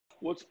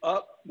What's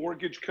up,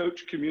 mortgage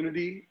coach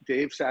community?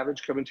 Dave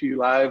Savage coming to you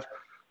live.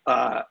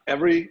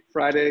 Every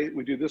Friday,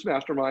 we do this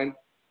mastermind.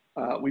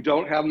 We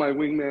don't have my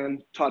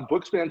wingman, Todd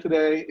Booksman,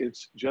 today.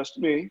 It's just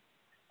me.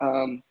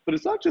 But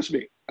it's not just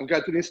me. I've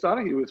got Denise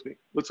Donoghue with me.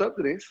 What's up,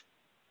 Denise?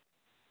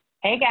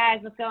 Hey,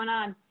 guys. What's going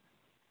on?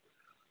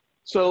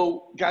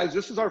 So, guys,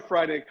 this is our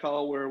Friday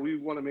call where we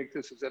want to make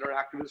this as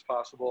interactive as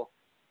possible.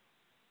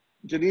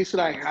 Denise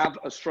and I have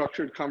a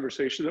structured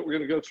conversation that we're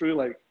going to go through,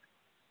 like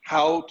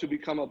how to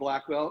become a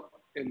black belt.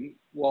 And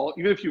well,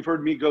 even if you've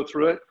heard me go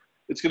through it,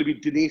 it's going to be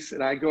Denise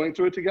and I going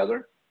through it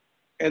together.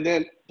 And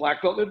then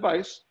black belt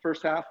advice,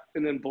 first half,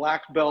 and then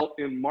black belt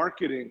in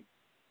marketing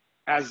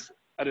as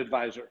an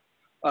advisor.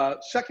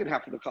 Second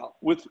half of the call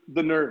with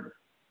the nerd.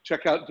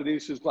 Check out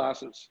Denise's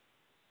glasses.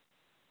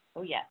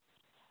 Oh, yeah.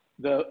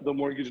 The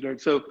mortgage nerd.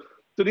 So,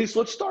 Denise,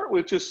 let's start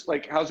with just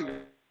like, how's it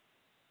going?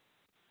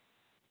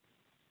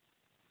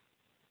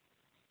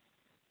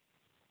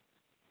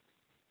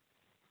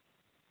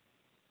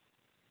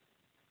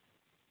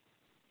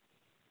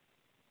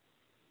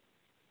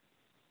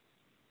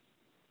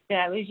 Did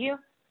I lose you?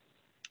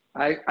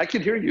 I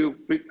can hear you,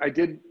 but I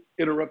did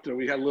interrupt her.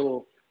 We had a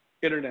little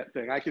internet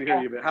thing. I can hear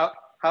you, but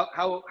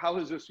how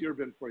has this year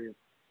been for you?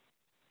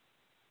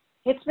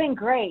 It's been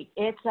great.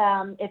 It's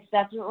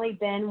definitely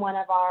been one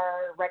of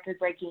our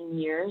record-breaking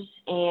years,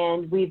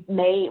 and we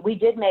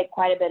did make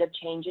quite a bit of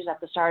changes at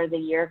the start of the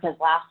year because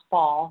last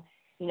fall,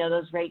 you know,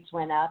 those rates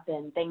went up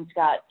and things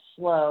got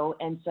slow,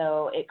 and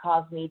so it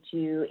caused me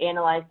to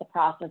analyze the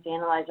process,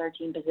 analyze our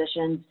team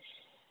positions.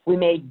 We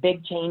made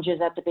big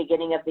changes at the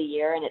beginning of the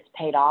year, and it's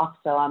paid off.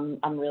 So I'm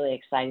really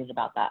excited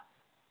about that.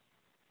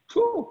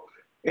 Cool.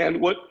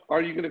 And what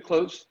are you going to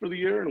close for the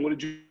year? And what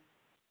did you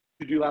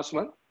do last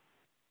month?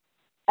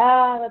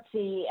 Let's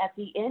see. At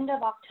the end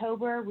of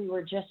October, we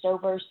were just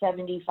over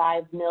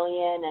 75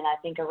 million, and I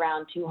think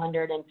around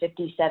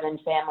 257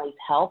 families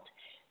helped.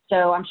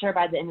 So I'm sure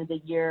by the end of the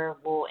year,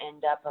 we'll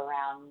end up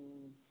around,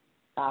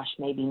 gosh,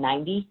 maybe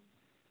 90.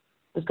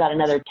 We've got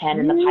another 10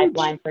 in the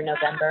pipeline for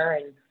November,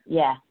 and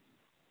yeah.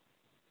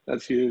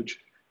 That's huge.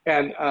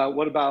 And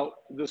what about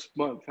this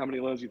month? How many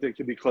loans do you think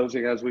you'll be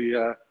closing as we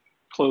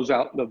close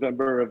out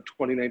November of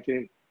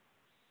 2019?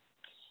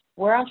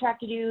 We're on track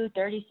to do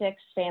 36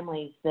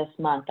 families this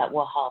month that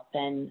will help.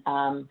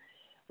 And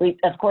we,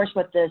 of course,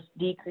 with this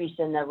decrease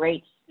in the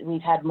rates,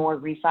 we've had more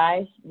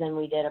refis than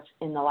we did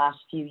in the last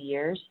few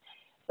years.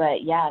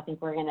 But yeah, I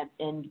think we're going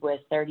to end with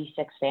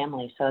 36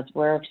 families. So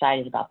we're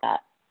excited about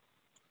that.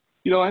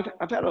 You know,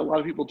 I've had a lot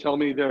of people tell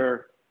me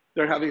they're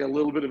having a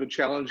little bit of a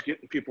challenge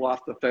getting people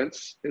off the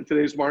fence in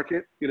today's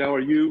market. You know, are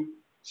you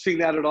seeing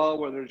that at all,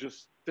 where there's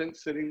just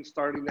fence sitting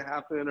starting to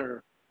happen,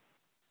 or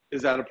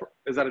is that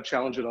a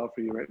challenge at all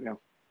for you right now?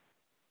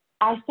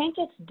 I think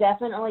it's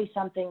definitely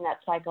something that's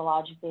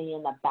psychologically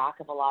in the back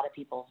of a lot of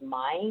people's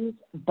minds.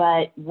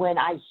 But when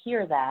I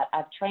hear that,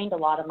 I've trained a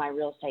lot of my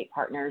real estate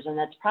partners, and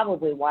that's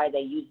probably why they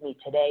use me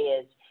today,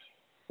 is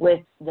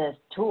with the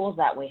tools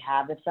that we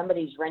have. If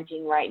somebody's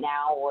renting right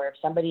now, or if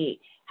somebody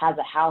has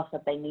a house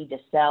that they need to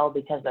sell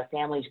because their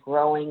family's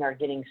growing or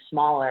getting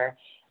smaller,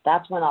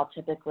 that's when I'll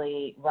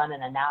typically run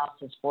an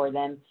analysis for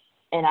them.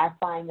 And I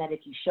find that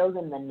if you show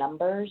them the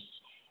numbers,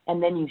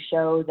 and then you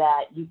show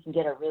that you can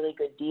get a really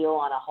good deal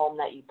on a home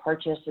that you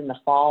purchased in the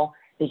fall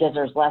because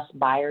there's less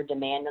buyer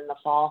demand in the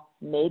fall,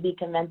 maybe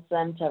convince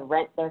them to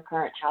rent their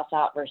current house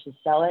out versus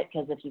sell it.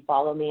 Because if you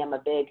follow me, I'm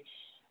a big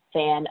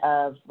fan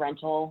of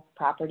rental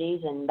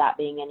properties and that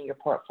being in your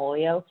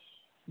portfolio.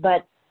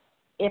 But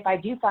if I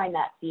do find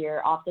that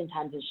fear,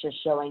 oftentimes it's just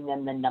showing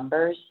them the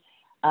numbers,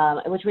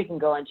 which we can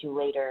go into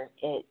later,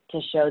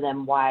 to show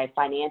them why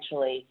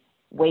financially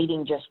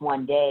waiting just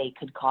one day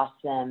could cost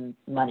them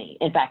money.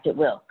 In fact, it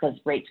will, because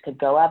rates could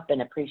go up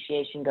and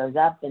appreciation goes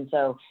up. And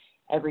so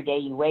every day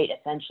you wait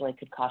essentially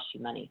could cost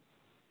you money.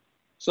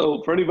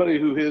 So for anybody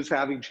who is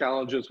having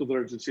challenges with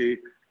urgency,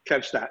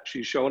 catch that.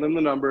 She's showing them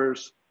the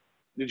numbers.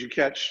 Did you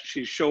catch?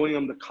 She's showing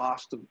them the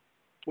cost of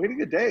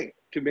waiting a day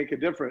can make a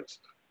difference.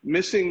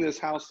 Missing this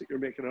house that you're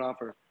making an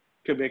offer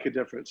could make a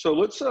difference. So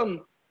let's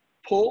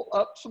pull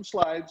up some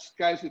slides.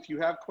 Guys, if you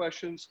have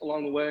questions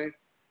along the way,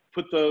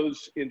 put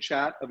those in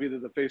chat of either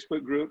the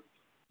Facebook group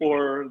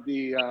or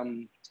the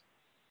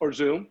or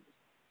Zoom.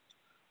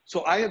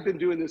 So I have been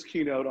doing this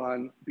keynote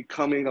on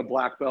becoming a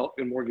black belt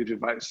in mortgage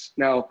advice.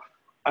 Now,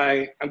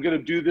 I'm going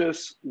to do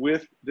this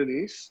with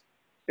Denise,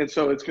 and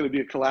so it's going to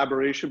be a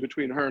collaboration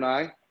between her and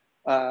I.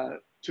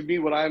 To me,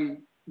 what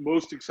I'm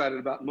most excited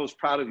about, and most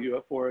proud of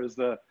you for, is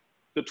the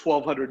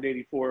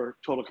 1,284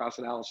 total cost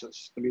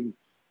analysis. I mean,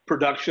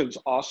 production's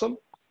awesome,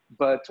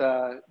 but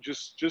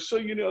just so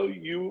you know,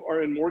 you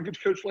are in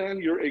mortgage coach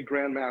land. You're a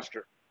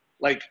grandmaster.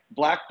 Like,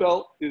 black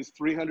belt is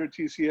 300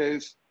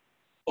 TCAs,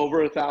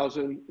 over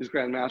 1,000 is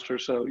grandmaster.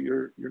 So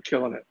you're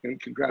killing it,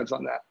 and congrats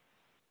on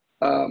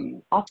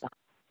that. Awesome.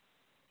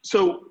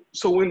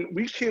 So when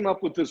we came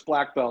up with this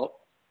black belt,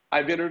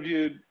 I've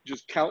interviewed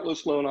just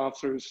countless loan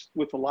officers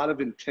with a lot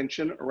of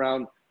intention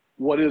around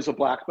what is a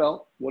black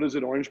belt, what is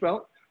an orange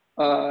belt.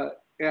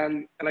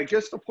 And I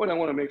guess the point I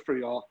want to make for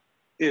y'all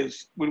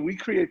is when we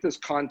create this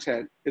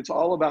content, it's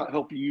all about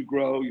helping you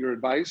grow your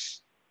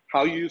advice,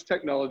 how you use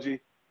technology,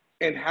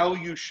 and how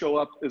you show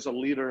up as a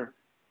leader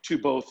to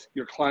both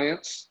your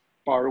clients,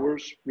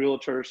 borrowers,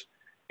 realtors,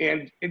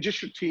 and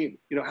just your team.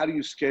 You know, how do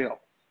you scale?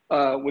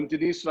 When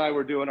Denise and I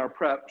were doing our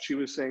prep, she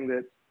was saying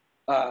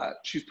that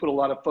she's put a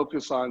lot of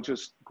focus on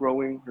just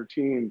growing her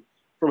team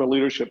from a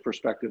leadership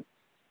perspective.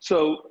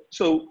 So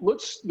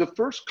the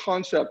first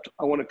concept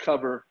I want to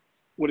cover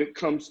when it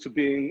comes to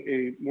being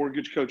a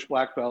mortgage coach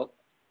black belt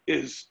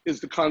is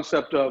the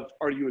concept of,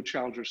 are you a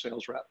challenger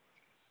sales rep?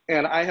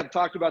 And I have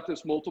talked about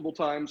this multiple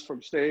times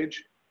from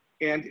stage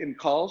and in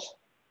calls.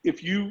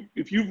 If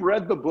you've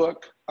read the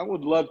book, I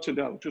would love to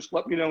know. Just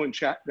let me know in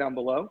chat down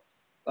below.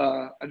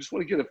 I just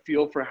want to get a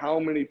feel for how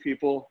many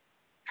people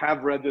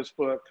have read this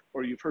book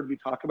or you've heard me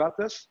talk about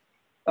this.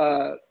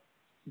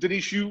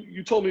 Denise,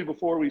 you told me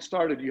before we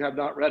started you have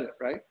not read it,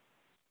 right?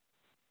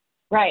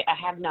 Right, I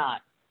have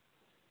not.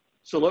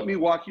 So let me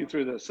walk you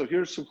through this. So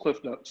here's some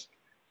cliff notes.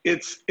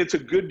 It's a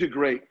good to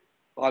great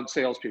on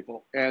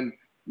salespeople, and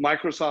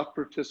Microsoft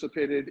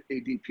participated,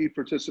 ADP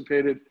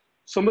participated.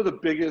 Some of the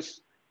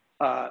biggest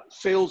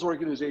sales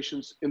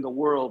organizations in the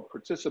world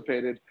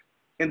participated,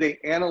 and they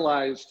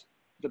analyzed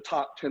the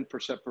top 10%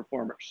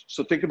 performers.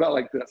 So think about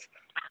like this.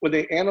 When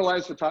they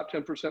analyzed the top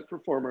 10%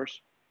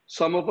 performers,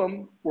 some of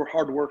them were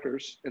hard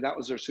workers, and that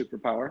was their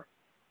superpower.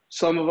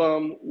 Some of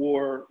them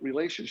were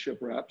relationship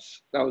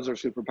reps. That was their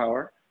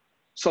superpower.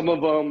 Some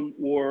of them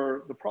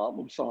were the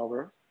problem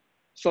solver.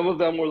 Some of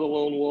them were the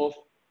lone wolf.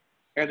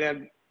 And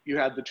then you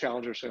had the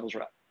challenger sales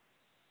rep.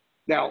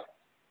 Now,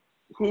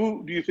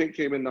 who do you think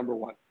came in number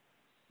one?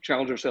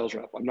 Challenger sales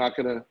rep. I'm not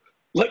going to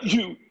let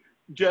you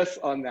guess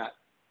on that.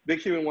 They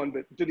came in one,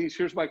 but Denise,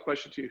 here's my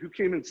question to you. Who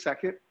came in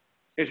second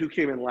and who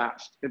came in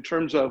last in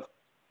terms of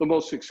the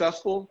most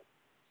successful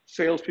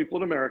salespeople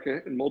in America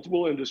in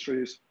multiple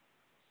industries?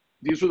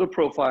 These are the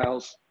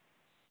profiles.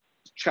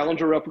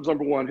 Challenger rep was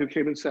number one. Who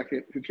came in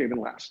second? Who came in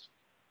last?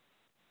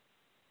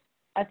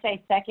 I'd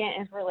say second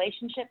is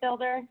relationship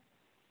builder.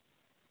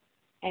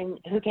 And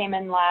who came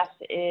in last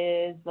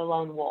is the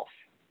lone wolf.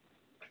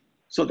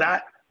 So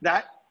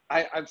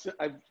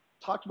I've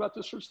talked about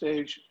this from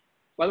stage.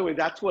 By the way,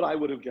 that's what I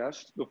would have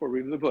guessed before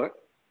reading the book.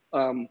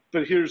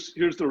 But here's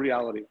the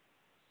reality.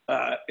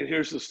 And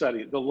here's the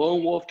study. The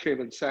lone wolf came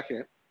in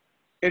second.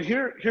 And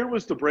here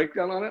was the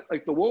breakdown on it.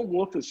 Like, the lone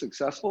wolf is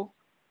successful,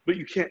 but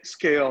you can't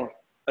scale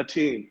a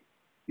team.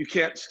 You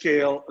can't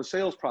scale a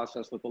sales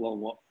process with the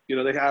lone wolf. You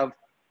know, they have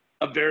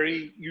a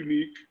very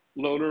unique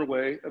loner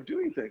way of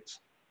doing things.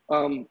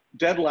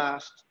 Dead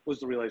last was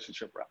the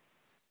relationship rep.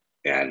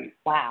 And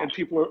wow. And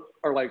people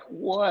are like,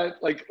 what?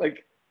 Like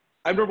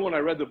I remember when I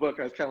read the book,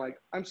 I was kind of like,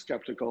 I'm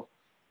skeptical.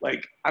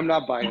 Like, I'm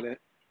not buying it.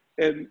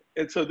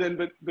 And so then,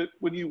 but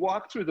when you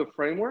walk through the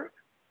framework,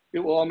 it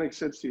will all make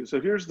sense to you. So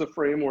here's the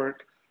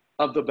framework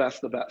of the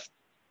best.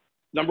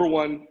 Number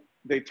one,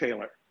 they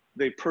tailor.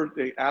 They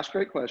ask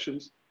great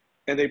questions,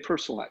 and they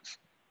personalize.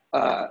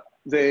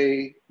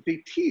 They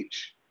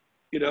teach.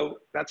 You know,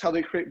 that's how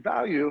they create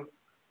value.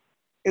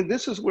 And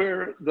this is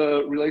where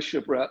the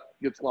relationship rep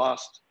gets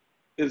lost.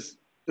 Is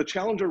the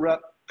challenger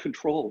rep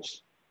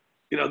controls.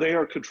 You know, they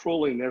are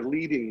controlling, they're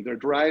leading, they're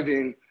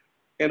driving,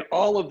 and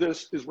all of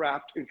this is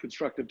wrapped in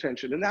constructive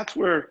tension. And that's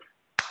where,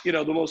 you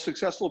know, the most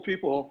successful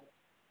people,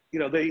 you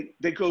know,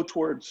 they go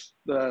towards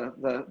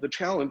the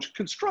challenge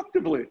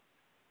constructively.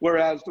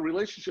 Whereas the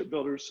relationship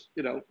builders,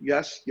 you know,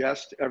 yes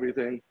to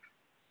everything,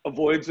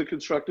 avoids the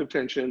constructive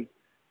tension,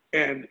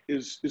 and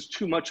is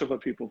too much of a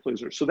people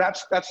pleaser. So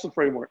that's the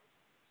framework.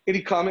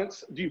 Any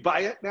comments? Do you buy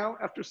it now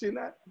after seeing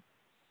that?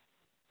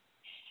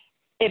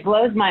 It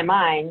blows my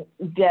mind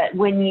that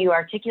when you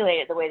articulate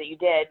it the way that you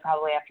did,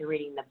 probably after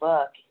reading the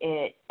book,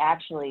 it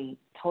actually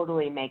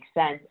totally makes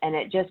sense. And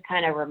it just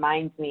kind of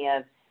reminds me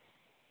of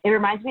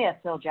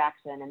Phil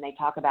Jackson, and they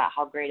talk about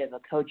how great of a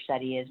coach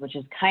that he is, which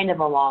is kind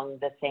of along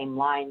the same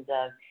lines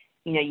of,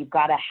 you know, you've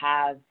got to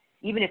have,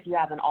 even if you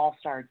have an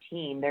all-star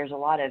team, there's a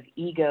lot of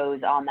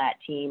egos on that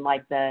team,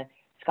 like the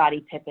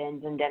Scottie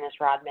Pippens and Dennis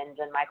Rodmans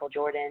and Michael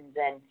Jordans.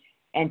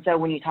 And so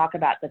when you talk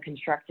about the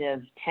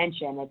constructive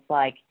tension, it's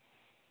like,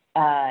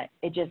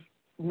 it just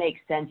makes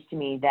sense to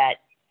me that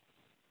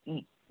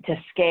to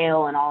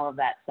scale and all of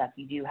that stuff,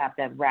 you do have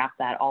to wrap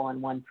that all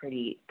in one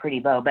pretty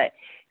bow. But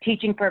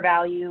teaching for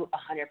value,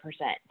 100%.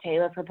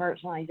 Tailor for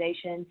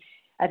personalization.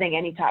 I think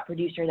any top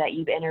producer that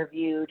you've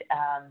interviewed,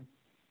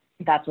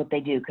 that's what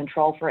they do.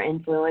 Control for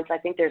influence. I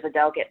think there's a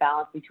delicate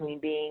balance between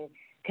being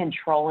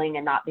controlling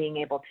and not being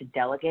able to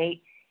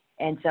delegate.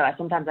 And so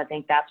sometimes I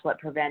think that's what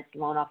prevents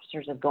loan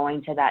officers of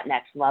going to that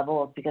next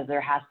level, is because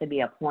there has to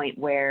be a point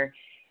where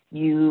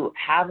you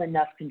have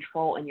enough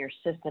control in your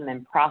system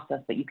and process,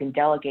 but you can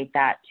delegate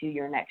that to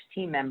your next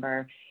team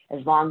member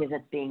as long as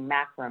it's being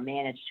macro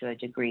managed to a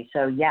degree.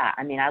 So yeah,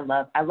 I mean, I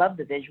love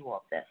the visual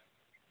of this.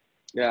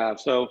 Yeah.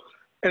 So,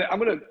 and I'm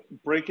going to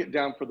break it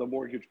down for the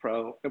mortgage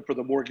pro and for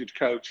the mortgage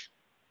coach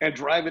and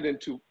drive it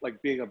into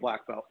like being a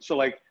black belt. So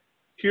like,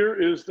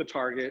 here is the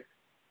target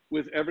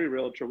with every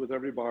realtor, with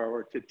every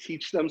borrower, to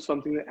teach them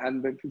something that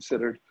hadn't been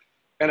considered.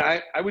 And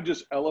I would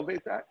just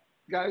elevate that,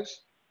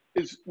 guys,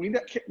 is we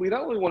not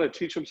only want to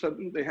teach them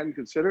something they hadn't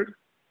considered,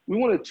 we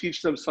want to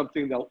teach them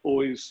something they'll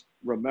always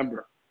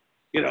remember,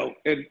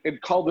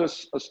 and call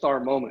this a star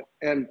moment.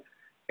 And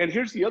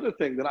here's the other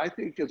thing that I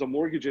think as a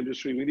mortgage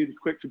industry, we need to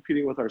quit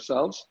competing with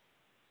ourselves,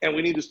 and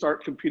we need to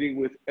start competing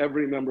with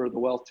every member of the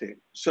wealth team.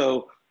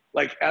 So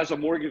like as a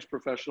mortgage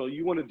professional,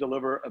 you want to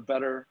deliver a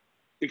better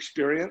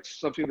experience,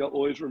 something they'll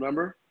always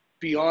remember,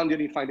 beyond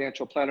any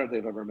financial planner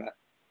they've ever met,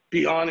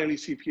 beyond any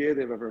CPA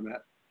they've ever met,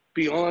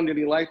 beyond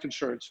any life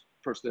insurance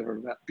person they've ever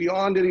met,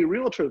 beyond any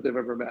realtor they've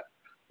ever met.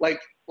 Like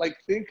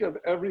think of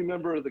every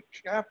member of the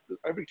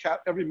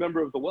every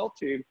member of the wealth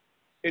team,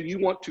 and you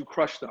want to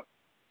crush them.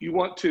 You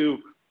want to,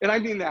 and I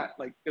mean that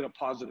like in a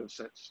positive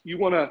sense. You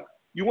want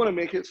to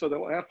make it so that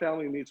when a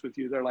family meets with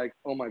you, they're like,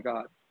 oh my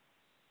God,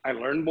 I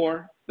learned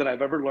more than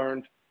I've ever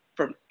learned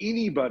from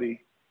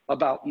anybody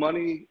about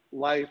money,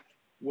 life,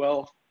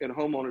 wealth, and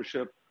home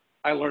ownership.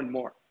 I learned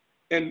more.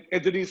 And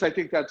Denise, I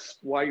think that's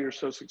why you're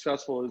so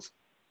successful, is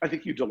I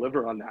think you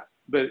deliver on that.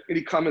 But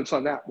any comments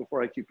on that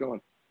before I keep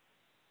going?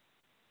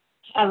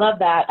 I love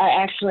that. I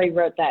actually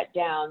wrote that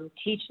down.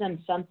 Teach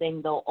them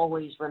something they'll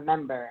always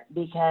remember,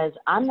 because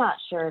I'm not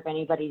sure if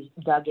anybody's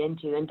dug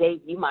into, and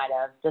Dave, you might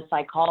have, the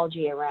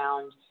psychology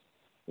around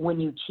when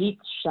you teach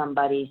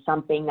somebody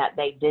something that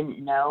they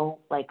didn't know,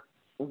 like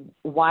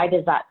why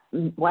does that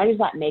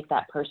make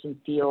that person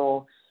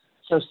feel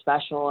so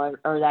special,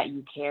 or that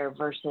you care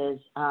versus,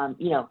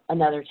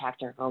 another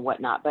tactic or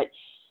whatnot. But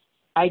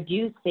I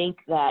do think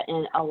that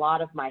in a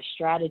lot of my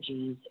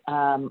strategies,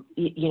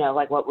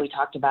 like what we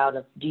talked about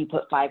of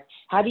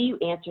how do you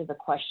answer the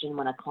question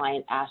when a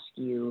client asks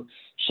you,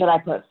 should I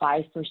put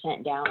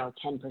 5% down or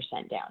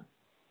 10% down?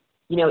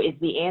 Is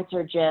the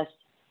answer just,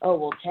 oh,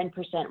 well,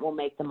 10% will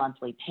make the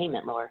monthly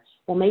payment lower?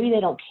 Well, maybe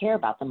they don't care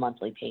about the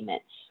monthly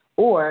payment.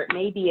 Or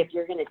maybe if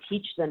you're going to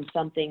teach them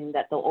something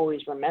that they'll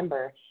always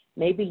remember,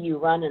 maybe you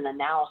run an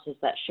analysis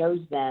that shows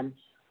them,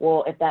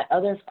 well, if that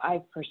other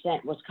 5%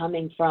 was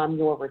coming from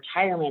your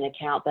retirement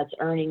account that's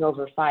earning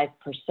over 5%,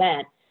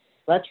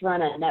 let's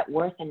run a net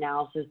worth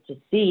analysis to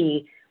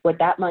see what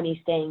that money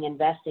staying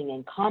investing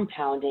and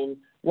compounding,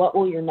 what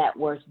will your net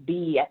worth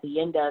be at the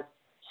end of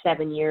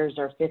 7 years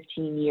or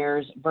 15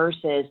 years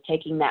versus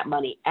taking that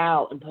money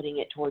out and putting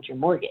it towards your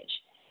mortgage.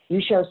 You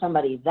show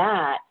somebody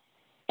that,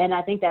 and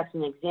I think that's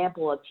an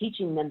example of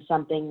teaching them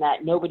something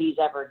that nobody's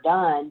ever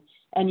done,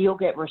 and you'll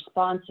get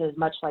responses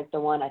much like the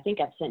one I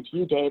think I've sent to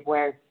you, Dave,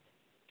 where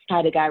I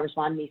had a guy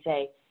respond to me,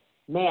 say,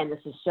 man, this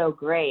is so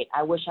great.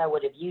 I wish I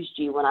would have used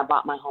you when I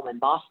bought my home in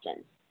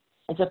Boston.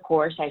 And so, of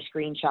course, I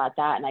screenshot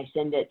that and I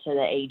send it to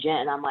the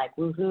agent, and I'm like,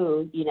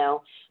 woohoo,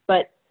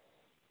 But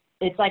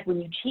it's like when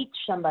you teach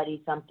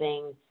somebody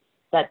something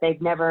that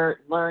they've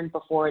never learned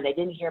before, they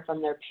didn't hear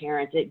from their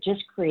parents, it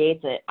just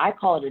creates I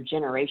call it a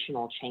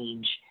generational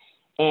change.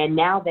 And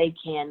now they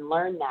can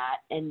learn that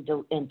and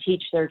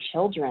teach their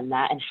children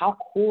that. And how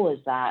cool is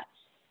that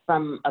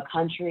from a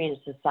country and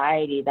a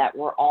society that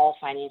we're all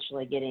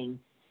financially getting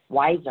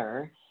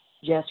wiser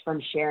just from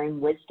sharing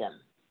wisdom?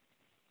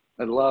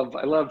 I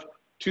love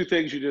two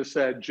things you just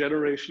said,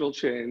 generational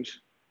change.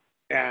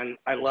 And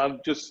I love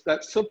just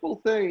that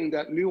simple thing,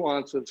 that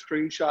nuance of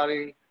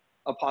screenshotting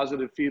a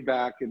positive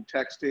feedback and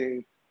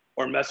texting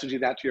or messaging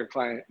that to your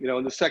client.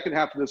 In the second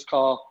half of this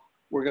call,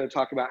 we're going to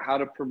talk about how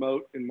to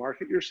promote and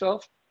market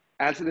yourself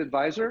as an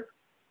advisor.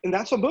 And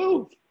that's a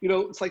move.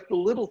 It's like the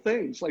little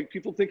things. Like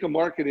people think of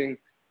marketing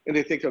and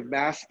they think of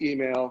mass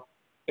email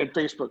and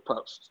Facebook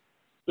posts.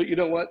 But you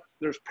know what?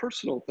 There's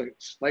personal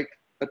things like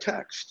a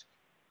text,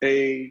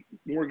 a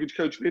mortgage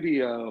coach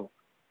video,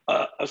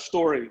 a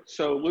story.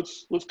 So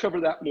let's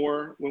cover that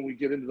more when we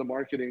get into the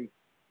marketing.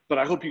 But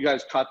I hope you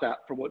guys caught that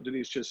from what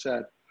Denise just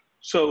said.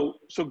 So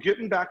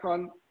getting back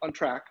on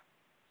track,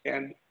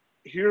 and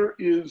here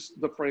is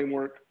the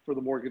framework for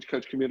the mortgage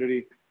coach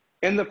community,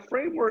 and the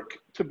framework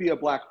to be a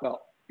black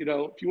belt. If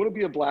you want to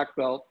be a black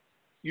belt,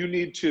 you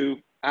need to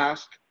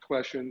ask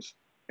questions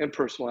and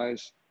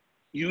personalize.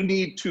 You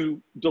need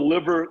to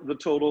deliver the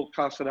total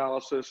cost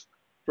analysis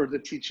for the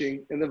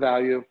teaching and the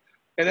value.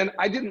 And then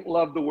I didn't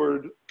love the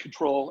word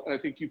control, and I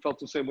think you felt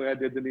the same way I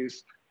did,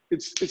 Denise.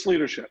 It's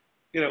leadership.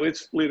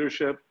 It's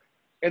leadership.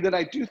 And then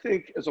I do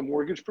think as a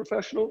mortgage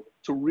professional,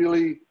 to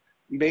really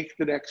make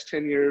the next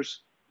 10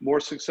 years more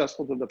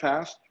successful than the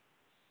past,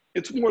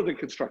 it's more than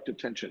constructive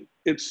tension.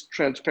 It's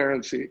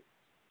transparency.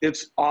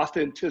 It's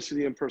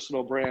authenticity and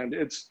personal brand.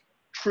 It's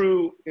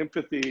true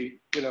empathy,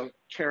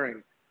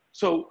 caring.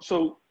 So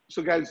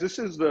guys, this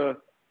is the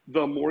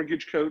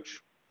mortgage coach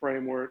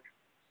framework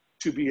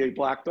to be a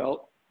black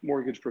belt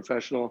mortgage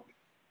professional.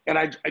 And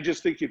I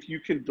just think if you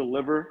can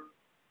deliver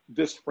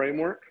this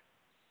framework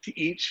to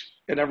each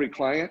and every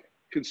client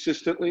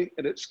consistently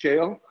and at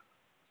scale,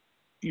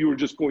 you are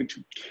just going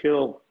to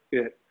kill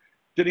it.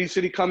 Denise,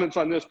 any comments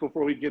on this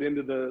before we get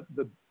into the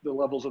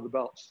levels of the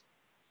belts?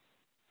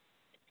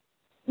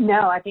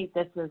 No, I think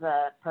this is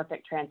a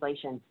perfect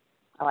translation.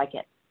 I like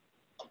it.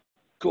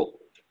 Cool.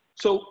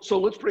 So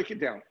let's break it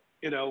down,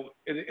 and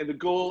the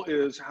goal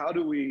is how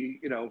do we,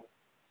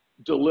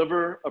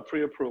 deliver a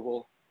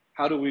pre-approval?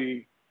 How do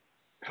we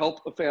help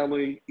a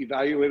family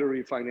evaluate a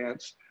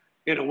refinance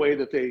in a way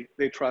that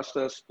they trust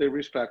us, they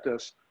respect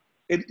us?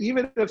 And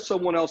even if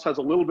someone else has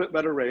a little bit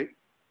better rate,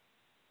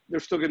 they're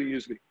still going to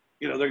use me.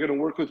 You know, they're going to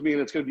work with me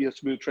and it's going to be a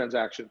smooth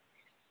transaction.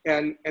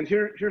 And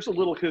here's a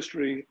little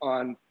history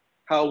on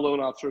how loan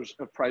officers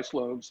have priced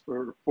loans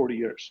for 40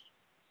 years.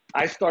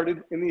 I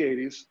started in the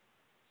 80s.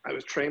 I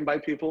was trained by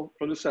people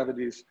from the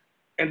 70s.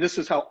 And this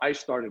is how I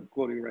started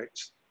quoting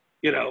rates.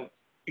 You know,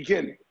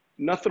 again,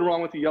 nothing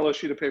wrong with the yellow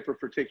sheet of paper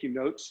for taking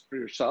notes for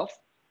yourself.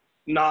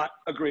 Not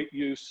a great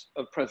use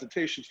of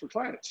presentations for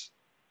clients.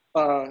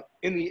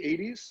 In the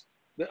 80s,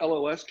 the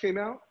LOS came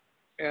out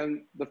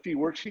and the fee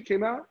worksheet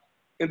came out.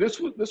 And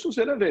this was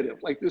innovative.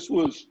 Like this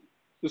was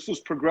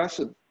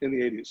progressive in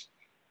the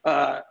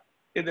 80s.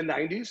 In the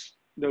 90s,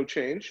 no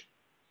change.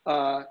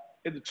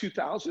 In the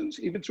 2000s,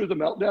 even through the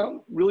meltdown,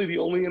 really the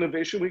only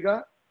innovation we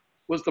got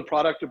was the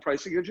product and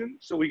pricing engine.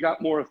 So we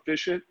got more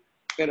efficient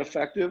and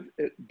effective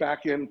at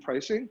back-end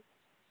pricing.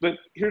 But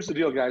here's the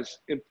deal, guys.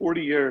 In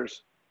 40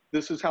 years,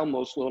 this is how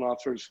most loan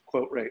officers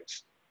quote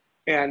rates.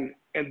 And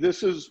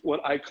this is what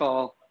I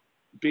call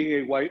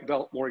being a white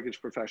belt mortgage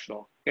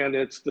professional. And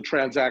it's the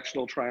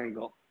transactional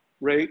triangle: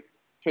 rate,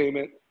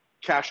 payment,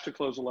 cash to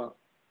close a loan.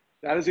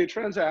 That is a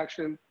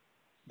transaction.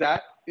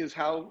 That is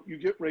how you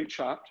get rate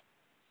shopped.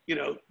 You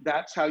know,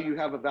 that's how you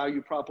have a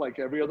value prop like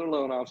every other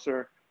loan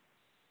officer.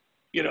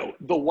 You know,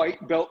 the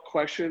white belt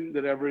question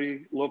that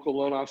every local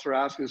loan officer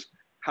asks is,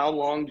 how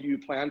long do you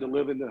plan to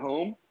live in the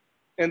home?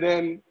 And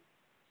then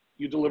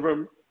you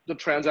deliver the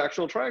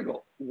transactional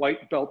triangle,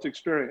 white belt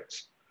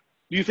experience.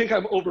 Do you think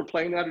I'm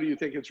overplaying that, or do you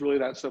think it's really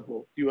that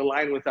simple? Do you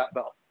align with that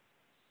belt?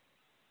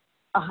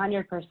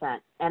 100%.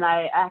 And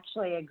I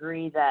actually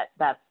agree that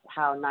that's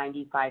how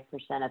 95%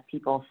 of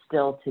people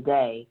still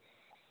today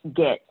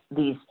get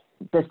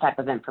this type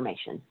of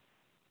information.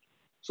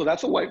 So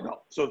that's a white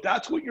belt. So if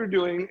that's what you're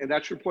doing and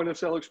that's your point of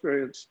sale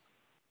experience,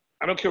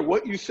 I don't care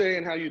what you say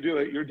and how you do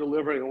it, you're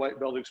delivering a white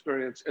belt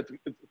experience at the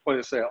point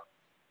of sale.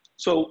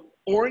 So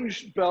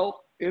orange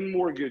belt in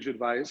mortgage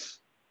advice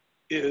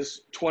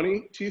is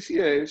 20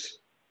 TCAs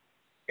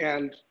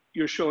and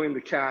you're showing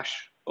the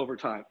cash over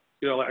time.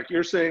 You know, like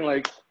you're saying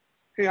like,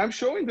 hey, I'm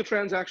showing the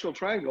transactional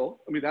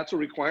triangle. I mean, that's a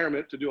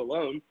requirement to do a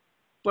loan,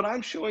 but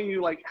I'm showing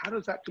you like, how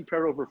does that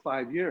compare over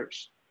 5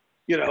 years?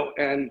 You know,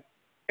 and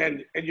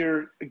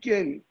you're,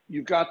 again,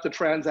 you've got the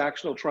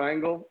transactional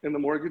triangle in the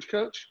mortgage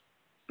coach,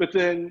 but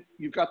then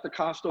you've got the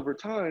cost over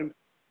time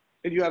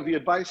and you have the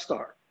advice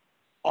star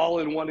all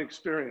in one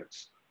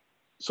experience.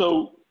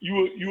 So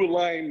you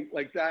align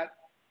like that.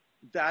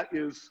 That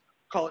is,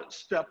 call it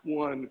step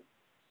one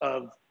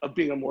of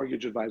being a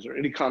mortgage advisor.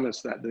 Any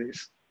comments to that,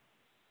 Denise?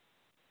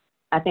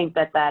 I think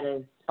that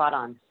is spot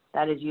on.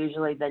 That is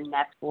usually the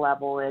next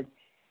level, is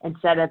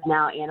instead of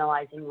now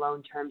analyzing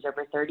loan terms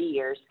over 30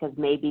 years, because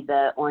maybe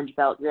the orange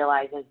belt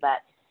realizes that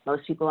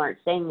most people aren't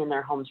staying in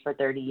their homes for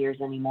 30 years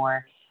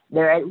anymore,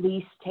 they're at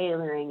least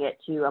tailoring it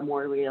to a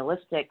more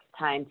realistic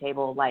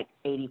timetable, like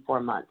 84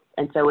 months.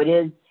 And so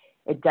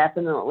it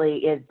definitely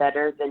is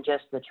better than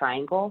just the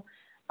triangle.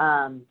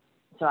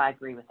 So I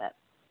agree with it.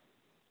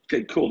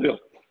 Okay, cool deal.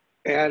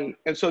 And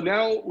so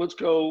now let's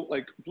go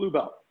like blue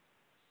belt,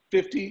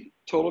 50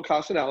 total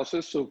cost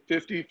analysis. So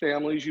 50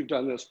 families you've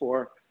done this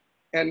for.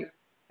 And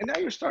now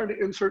you're starting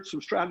to insert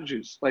some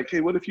strategies. Like,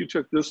 hey, what if you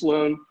took this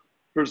loan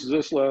versus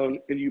this loan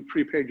and you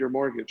prepaid your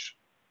mortgage?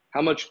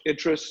 How much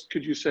interest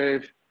could you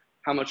save?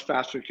 How much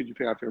faster could you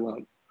pay off your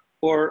loan?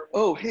 Or,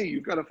 oh, hey,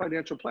 you've got a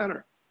financial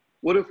planner.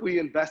 What if we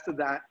invested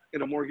that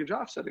in a mortgage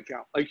offset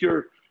account? Like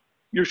you're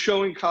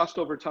showing cost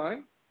over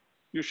time,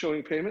 you're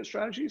showing payment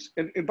strategies.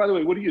 And by the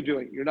way, what are you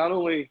doing? You're not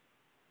only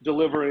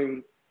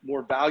delivering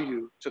more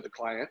value to the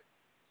client,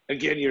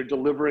 again, you're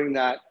delivering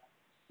that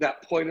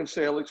point of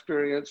sale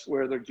experience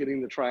where they're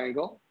getting the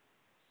triangle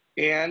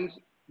and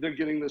they're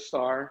getting the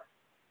star.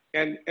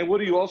 And what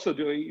are you also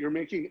doing? You're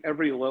making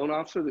every loan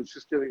officer that's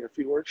just getting a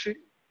fee worksheet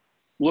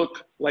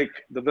look like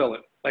the villain.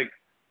 Like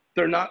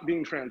they're not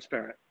being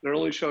transparent. They're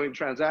only showing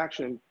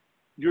transaction.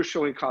 You're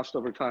showing cost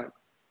over time.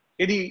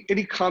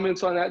 Any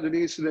comments on that,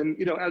 Denise? And then,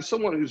 you know, as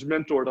someone who's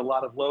mentored a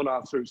lot of loan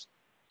officers,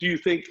 do you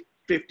think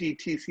 50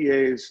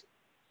 TCAs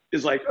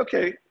is like,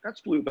 okay, that's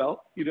blue belt?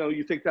 You know,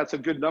 you think that's a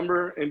good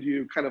number, and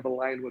you kind of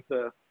align with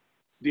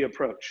the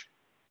approach?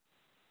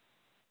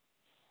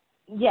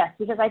 Yes,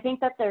 because I think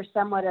that there's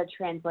somewhat a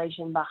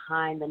translation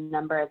behind the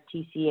number of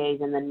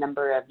TCAs and the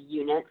number of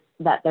units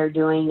that they're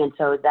doing. And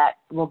so that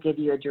will give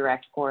you a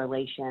direct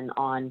correlation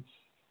on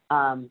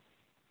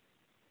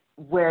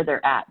where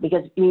they're at.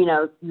 Because, you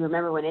know, you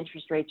remember when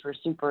interest rates were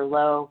super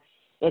low,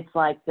 it's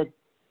like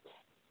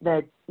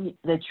the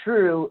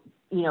true,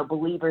 you know,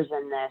 believers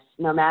in this,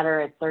 no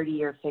matter if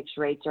 30-year fixed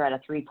rates are at a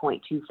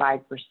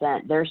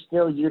 3.25%, they're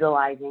still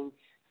utilizing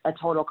a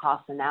total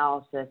cost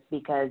analysis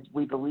because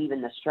we believe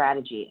in the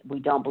strategy. We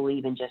don't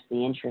believe in just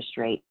the interest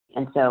rate.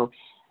 And so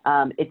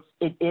it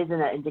is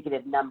an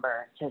indicative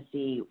number to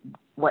see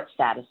what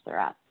status they're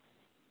at.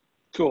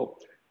 Cool.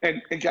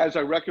 And guys,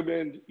 I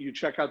recommend you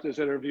check out this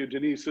interview.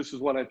 Denise, this is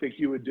one I think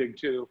you would dig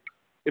too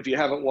if you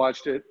haven't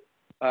watched it.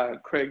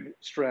 Craig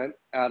Strent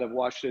out of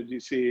Washington,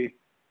 D.C.,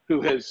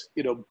 who has,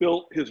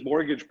 built his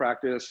mortgage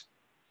practice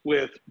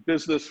with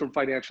business from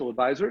financial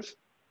advisors.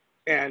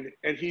 And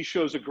he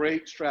shows a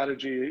great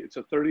strategy. It's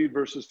a 30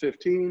 versus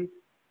 15.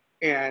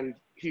 And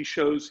he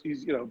shows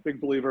he's, a big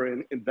believer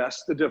in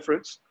invest the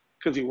difference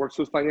because he works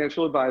with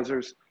financial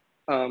advisors.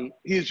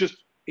 He's just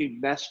a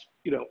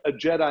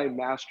Jedi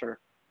master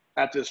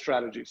at this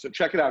strategy. So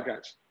check it out,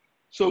 guys.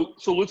 So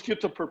let's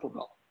get to Purple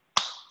Belt.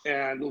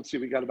 And let's see,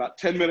 we got about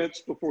 10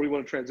 minutes before we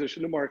want to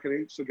transition to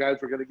marketing. So guys,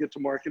 we're going to get to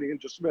marketing in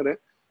just a minute.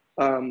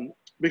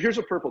 But here's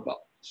a Purple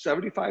Belt,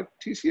 75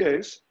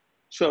 TCAs.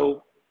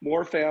 So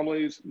more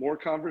families, more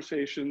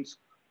conversations,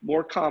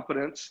 more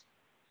competence.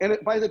 And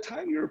by the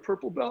time you're a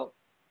Purple Belt,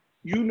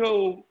 you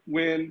know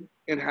when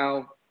and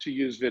how to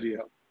use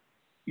video.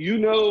 You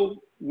know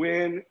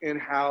when and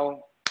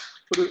how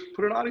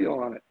put an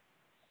audio on it.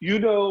 You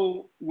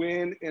know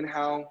when and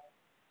how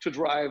to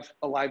drive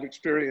a live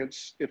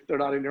experience if they're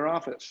not in your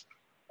office.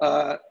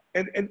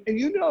 And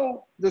you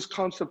know this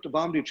concept of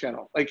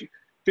omnichannel. Like if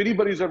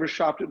anybody's ever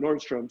shopped at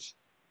Nordstrom's,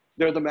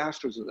 they're the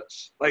masters of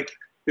this. Like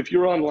if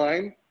you're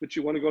online, but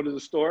you want to go to the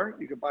store,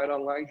 you can buy it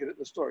online, get it in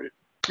the store. If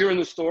you're in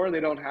the store and they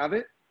don't have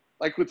it,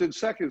 like within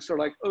seconds, they're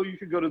like, oh, you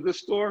can go to this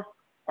store,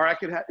 or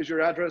is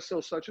your address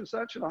still such and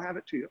such, and I'll have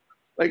it to you.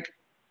 Like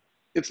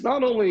it's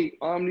not only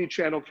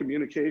omni-channel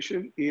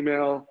communication,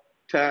 email,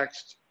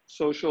 text,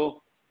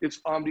 social, it's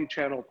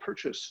omni-channel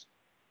purchase,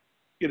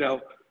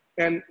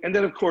 and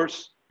then of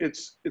course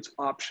it's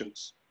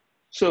options.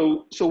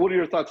 So what are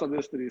your thoughts on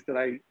this, Denise?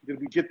 Did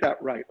we get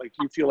that right? Like,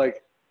 do you feel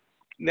like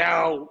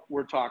now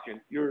we're talking?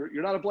 You're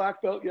not a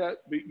black belt yet,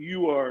 but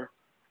you are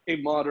a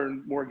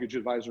modern mortgage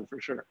advisor for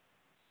sure.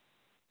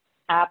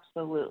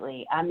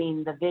 Absolutely. I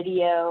mean, the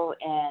video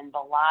and the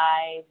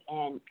live,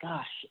 and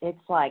gosh, it's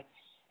like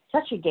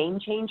such a game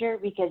changer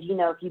because,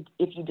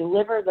 if you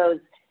deliver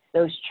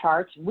those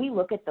charts, we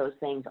look at those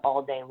things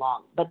all day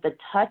long, but the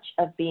touch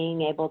of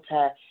being able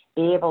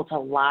to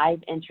live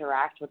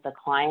interact with the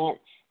client,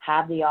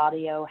 have the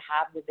audio,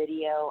 have the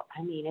video.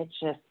 I mean,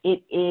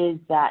 it is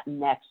that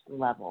next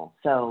level.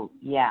 So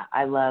yeah,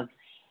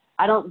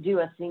 I don't do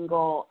a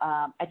single,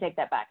 I take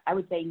that back. I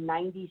would say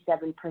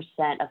 97%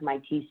 of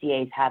my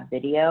TCAs have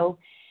video.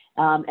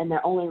 And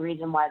the only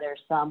reason why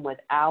there's some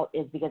without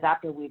is because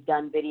after we've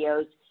done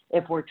videos,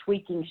 if we're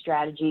tweaking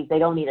strategies, they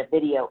don't need a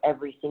video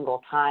every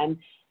single time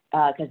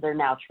because they're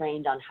now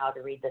trained on how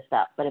to read this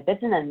stuff. But if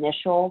it's an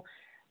initial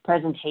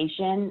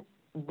presentation,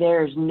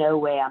 there's no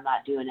way I'm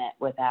not doing it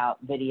without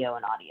video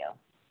and audio.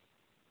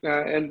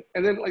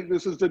 And then like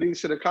this is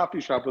Denise in a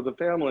coffee shop with a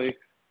family,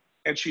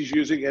 and she's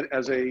using it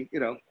as a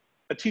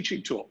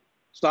teaching tool.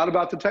 It's not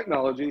about the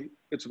technology,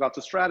 it's about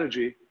the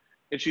strategy,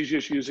 and she's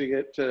just using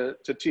it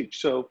to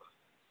teach. So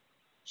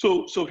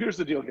here's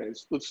the deal,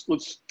 guys.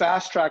 Let's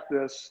fast track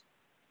this.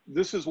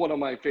 This is one of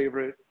my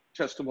favorite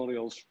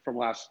testimonials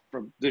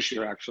from this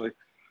year actually,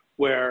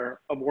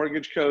 where a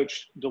mortgage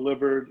coach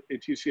delivered a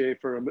TCA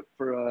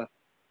for a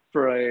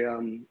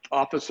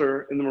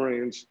officer in the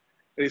Marines,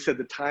 and he said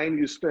the time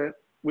you spent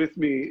with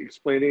me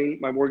explaining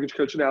my mortgage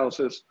coach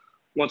analysis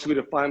wants me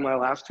to find my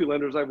last two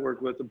lenders I've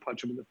worked with and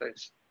punch them in the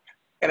face.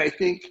 And I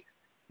think,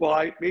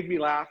 it made me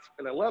laugh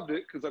and I loved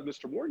it because I'm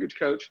Mr. Mortgage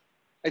Coach.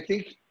 I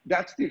think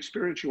that's the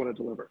experience you want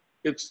to deliver.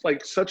 It's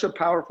like such a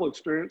powerful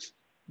experience.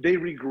 They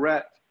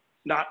regret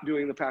not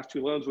doing the past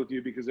two loans with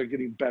you because they're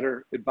getting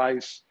better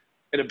advice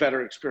and a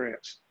better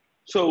experience.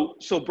 So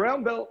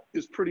Brown Belt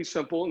is pretty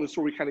simple, and this is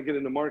where we kind of get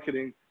into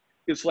marketing.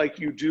 It's like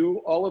you do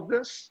all of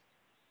this,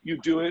 you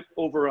do it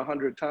over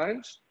 100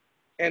 times,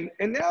 and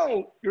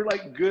now you're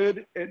like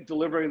good at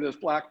delivering this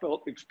black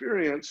belt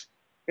experience,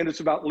 and it's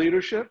about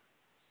leadership,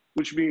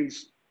 which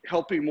means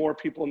helping more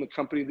people in the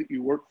company that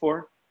you work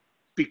for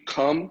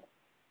become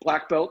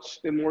black belts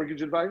in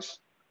mortgage advice.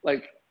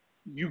 Like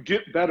you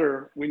get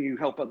better when you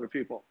help other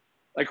people.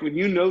 Like when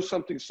you know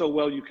something so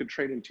well you can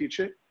train and teach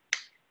it,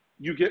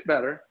 you get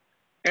better.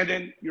 And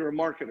then you're a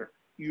marketer.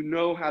 You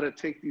know how to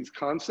take these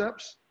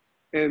concepts,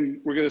 and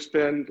we're going to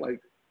spend like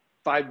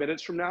 5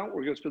 minutes from now,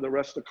 we're going to spend the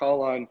rest of the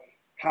call on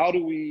how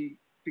do we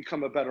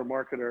become a better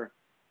marketer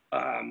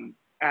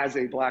as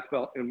a black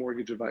belt in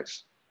mortgage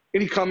advice.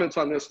 Any comments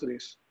on this,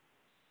 Denise?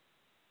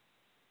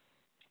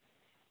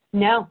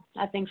 No,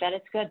 I think that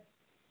it's good.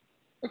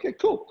 Okay,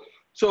 cool.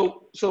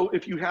 So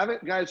if you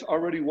haven't, guys,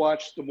 already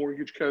watched the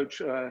Mortgage Coach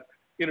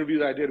interview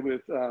that I did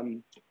with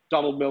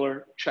Donald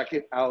Miller, check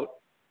it out.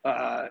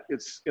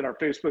 It's in our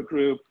Facebook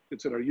group.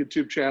 It's in our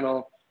YouTube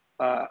channel.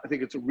 I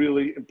think it's a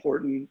really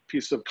important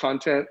piece of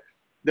content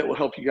that will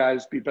help you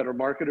guys be better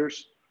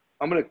marketers.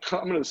 I'm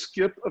gonna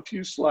skip a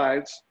few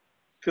slides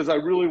because I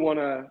really want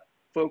to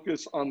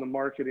focus on the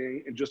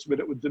marketing in just a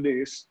minute with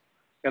Denise,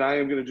 and I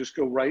am going to just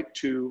go right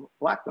to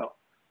black belt.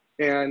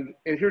 And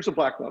here's a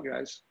black belt,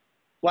 guys.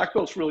 Black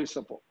belt's really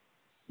simple.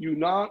 You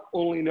not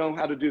only know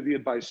how to do the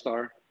Advice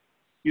Star,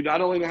 you not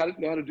only know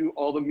how to do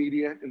all the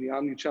media and the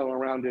omni-channel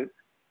around it,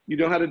 but you know how to You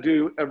know how to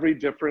do every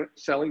different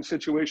selling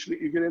situation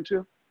that you get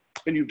into,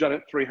 and you've done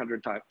it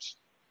 300 times.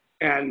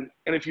 And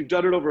if you've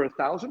done it over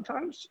 1,000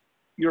 times,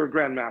 you're a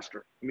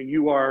grandmaster. I mean,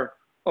 you are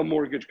a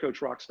mortgage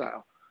coach rock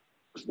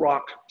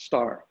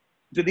star.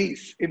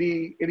 Denise,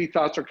 any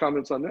thoughts or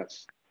comments on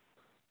this?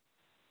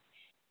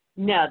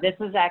 No, this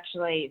was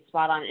actually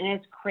spot on. And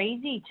it's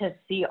crazy to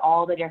see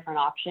all the different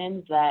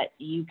options that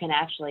you can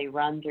actually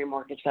run through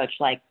Mortgage Coach.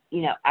 Like,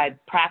 you know, I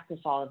practice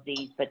all of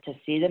these, but to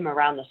see them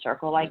around the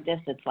circle like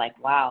this, it's like,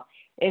 wow.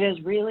 It is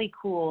really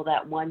cool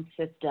that one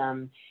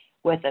system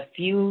with a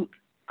few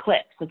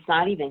clicks, it's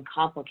not even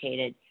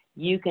complicated,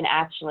 you can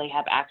actually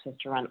have access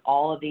to run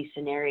all of these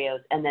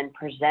scenarios and then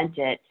present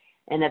it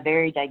in a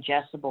very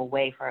digestible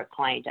way for a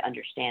client to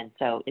understand.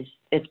 So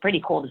it's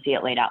pretty cool to see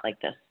it laid out like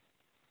this.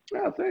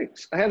 Yeah,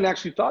 thanks. I hadn't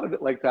actually thought of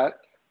it like that.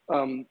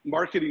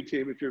 Marketing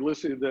team, if you're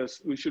listening to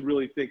this, we should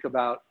really think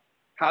about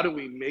how do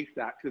we make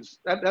that, because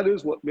that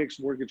is what makes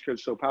Mortgage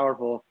Coach so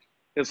powerful.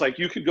 It's like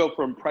you could go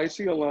from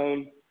pricing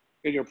alone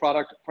in your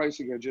product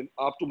pricing engine,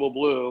 Optimal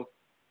Blue,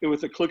 and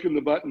with a click of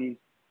the button,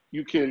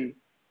 you can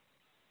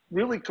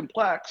really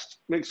complex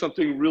make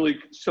something really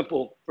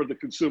simple for the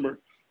consumer.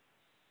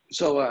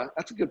 So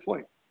that's a good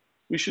point.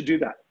 We should do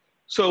that.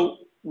 So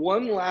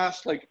one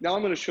last, like, now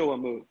I'm going to show a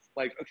move.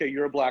 Like, okay,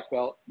 you're a black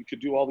belt. You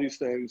could do all these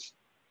things.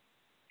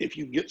 If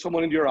you get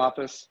someone into your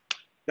office,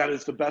 that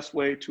is the best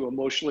way to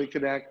emotionally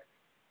connect,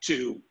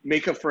 to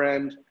make a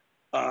friend,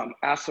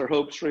 ask their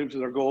hopes, dreams,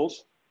 and their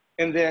goals,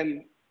 and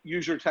then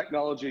use your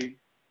technology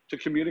to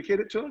communicate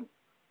it to them.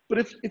 But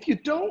if you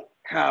don't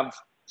have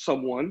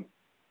someone,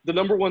 the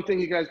number one thing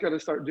you guys got to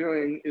start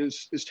doing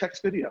is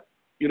text video.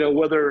 You know,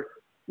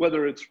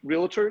 whether it's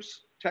realtors,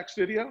 text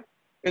video.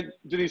 And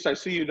Denise, I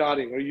see you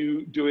nodding. Are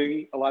you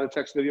doing a lot of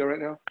text video right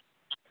now?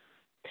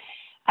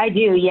 I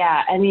do,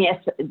 yeah. I mean,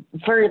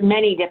 it's for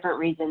many different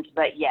reasons,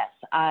 but yes,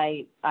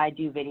 I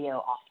do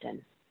video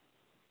often.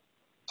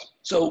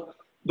 So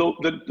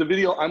the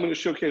video I'm going to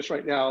showcase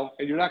right now,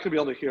 and you're not going to be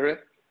able to hear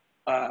it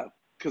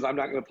because I'm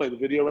not going to play the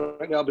video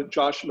right now, but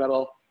Josh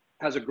Metal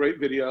has a great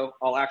video.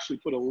 I'll actually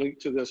put a link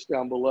to this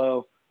down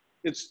below.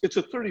 It's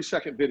a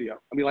 30-second video.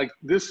 I mean, like,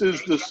 this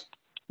is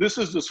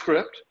the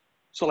script.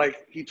 So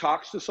like, he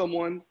talks to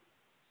someone,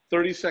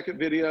 30-second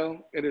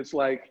video, and it's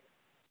like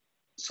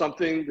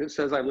something that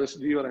says, I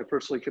listened to you and I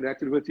personally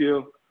connected with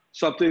you.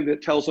 Something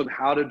that tells them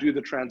how to do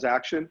the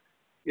transaction.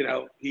 You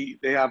know,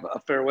 they have a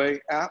Fairway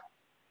app,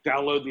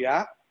 download the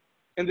app.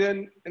 And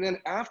then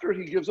after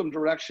he gives them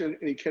direction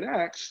and he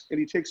connects and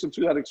he takes them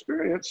through that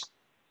experience,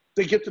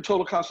 they get the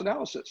total cost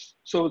analysis.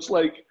 So it's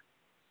like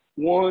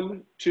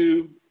 1,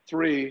 2,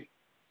 3,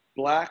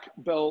 black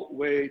belt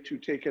way to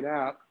take an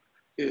app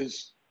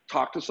is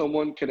talk to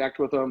someone, connect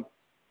with them,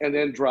 and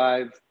then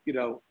drive, you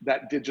know,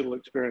 that digital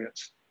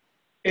experience.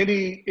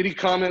 Any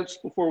comments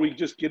before we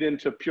just get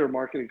into pure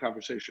marketing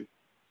conversation?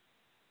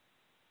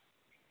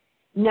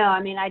 No,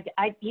 I mean, I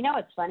you know,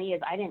 what's funny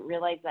is I didn't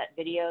realize that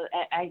video.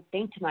 I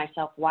think to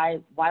myself, why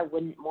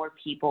wouldn't more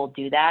people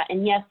do that?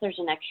 And yes, there's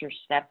an extra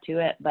step to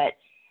it, but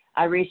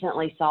I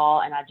recently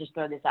saw, and I just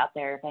throw this out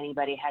there if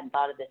anybody hadn't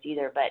thought of this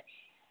either, but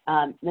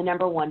the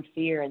number one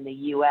fear in the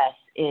U.S.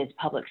 is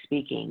public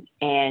speaking,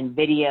 and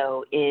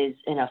video is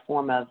in a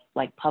form of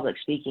like public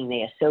speaking.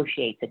 They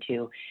associate the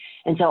two.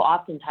 And so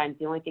oftentimes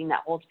the only thing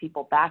that holds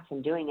people back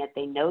from doing it,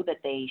 they know that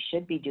they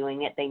should be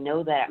doing it. They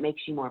know that it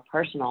makes you more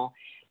personal,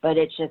 but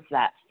it's just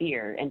that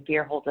fear, and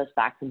fear holds us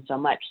back from so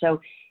much.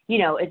 So, you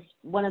know, it's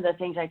one of the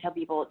things I tell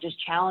people,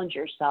 just challenge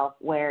yourself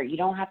where you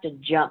don't have to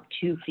jump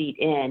 2 feet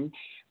in,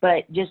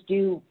 but just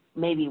do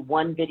maybe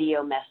one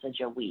video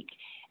message a week.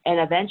 And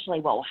eventually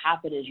what will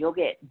happen is you'll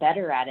get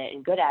better at it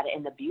and good at it.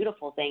 And the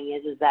beautiful thing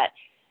is that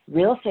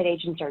real estate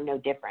agents are no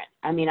different.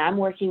 I mean, I'm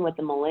working with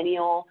a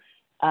millennial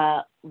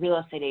real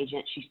estate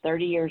agent. She's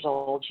 30 years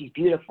old. She's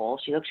beautiful.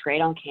 She looks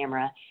great on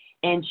camera,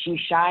 and she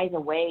shies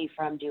away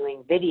from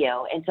doing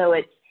video. And so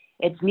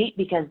it's neat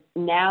because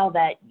now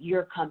that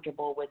you're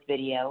comfortable with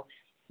video,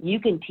 you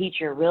can teach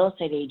your real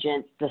estate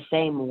agents the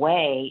same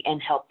way and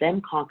help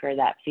them conquer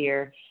that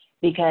fear,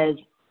 because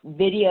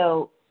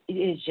video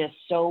is just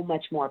so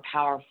much more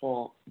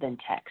powerful than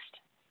text.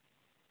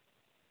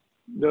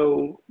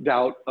 No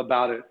doubt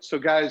about it. So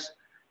guys,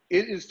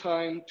 it is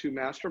time to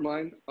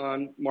mastermind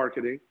on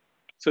marketing.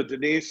 So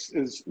Denise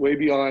is way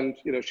beyond,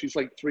 you know, she's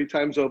like 3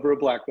 times over a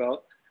black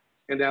belt.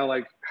 And now,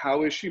 like,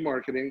 how is she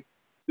marketing?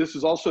 This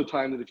is also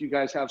time that if you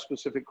guys have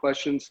specific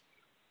questions,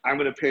 I'm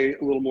going to pay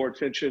a little more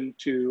attention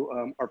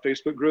to our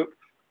Facebook group.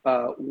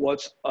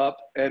 What's up,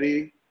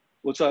 Eddie?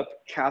 What's up,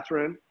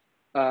 Catherine?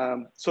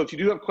 So if you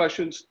do have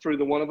questions for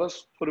either one of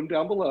us, put them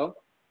down below.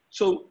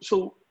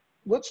 So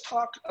let's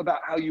talk about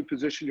how you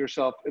position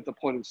yourself at the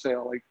point of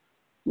sale. Like,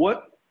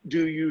 what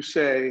do you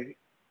say?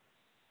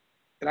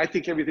 And I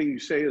think everything you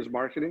say is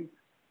marketing.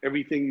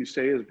 Everything you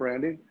say is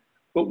branding.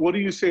 But what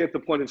do you say at the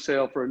point of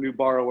sale for a new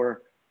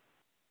borrower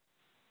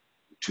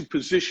to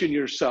position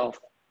yourself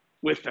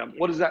with them?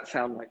 What does that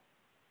sound like?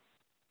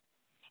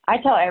 I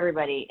tell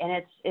everybody,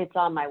 and it's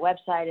on my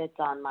website, it's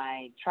on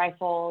my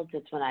trifolds,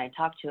 it's when I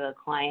talk to a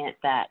client,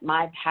 that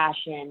my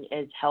passion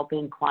is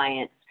helping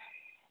clients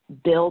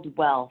build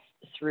wealth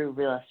through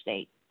real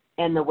estate.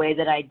 And the way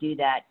that I do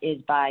that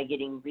is by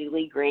getting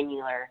really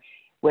granular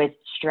with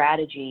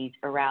strategies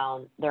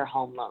around their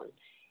home loan.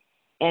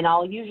 And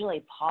I'll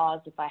usually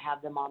pause if I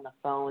have them on the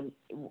phone,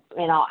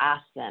 and I'll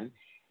ask them,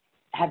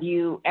 have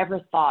you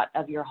ever thought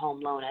of your home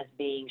loan as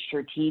being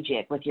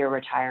strategic with your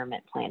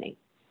retirement planning?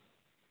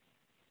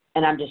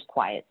 And I'm just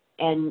quiet.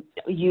 And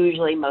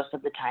usually most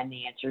of the time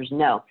the answer is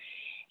no.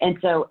 And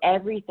so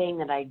everything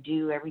that I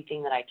do,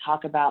 everything that I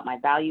talk about, my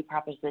value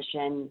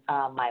proposition,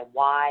 my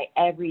why,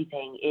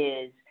 everything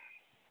is,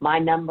 my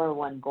number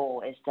one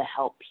goal is to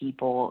help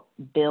people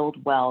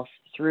build wealth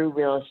through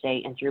real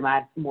estate and through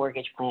my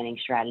mortgage planning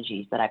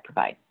strategies that I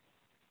provide.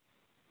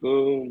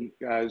 Boom,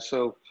 guys.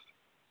 So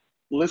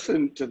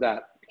listen to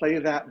that, play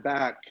that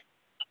back,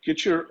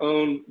 get your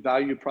own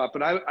value prop.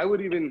 And I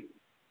would even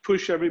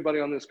push everybody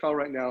on this call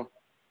right now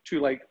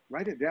to like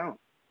write it down.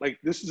 Like,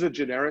 this is a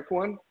generic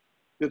one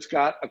that's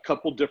got a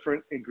couple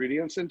different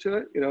ingredients into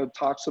it. You know, it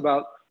talks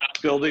about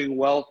building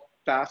wealth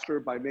faster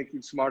by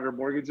making smarter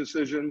mortgage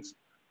decisions.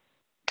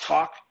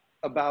 Talk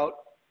about,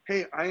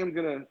 hey, I am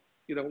gonna,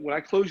 you know, when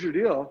I close your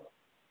deal,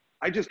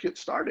 I just get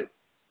started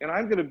and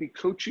I'm gonna be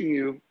coaching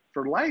you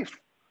for life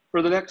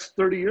for the next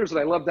 30 years. And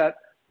I love that,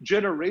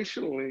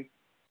 generationally,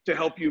 to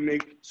help you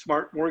make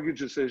smart mortgage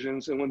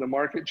decisions. And when the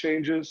market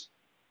changes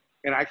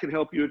and I can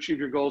help you achieve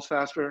your goals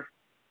faster,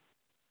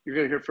 you're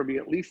gonna hear from me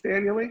at least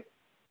annually.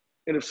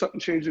 And if something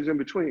changes in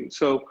between.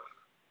 So,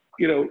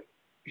 you know,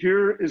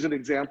 here is an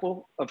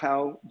example of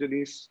how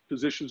Denise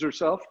positions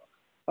herself.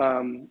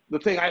 The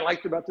thing I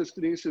liked about this,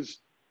 Denise, is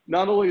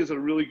not only is it a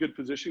really good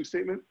positioning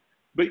statement,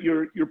 but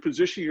you're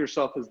positioning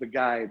yourself as the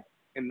guide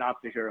and not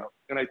the hero.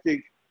 And I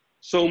think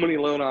so many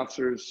loan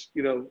officers,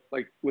 you know,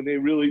 like when you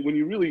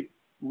really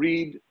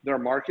read their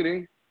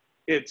marketing,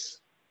 it's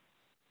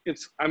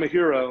I'm a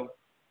hero.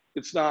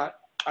 It's not,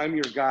 I'm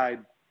your guide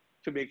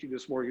to making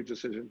this mortgage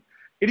decision.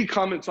 Any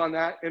comments on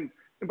that? And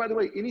by the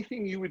way,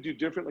 anything you would do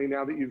differently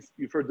now that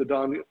you've heard the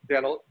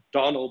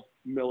Donald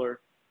Miller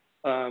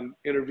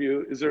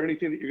interview? Is there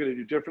anything that you're going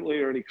to do differently,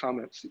 or any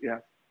comments that you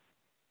have?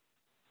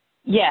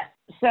 Yes.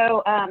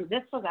 So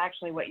this was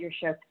actually what you're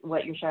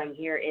showing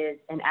here is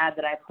an ad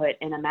that I put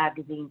in a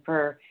magazine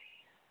for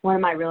one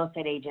of my real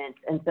estate agents.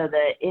 And so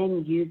the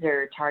end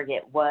user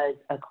target was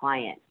a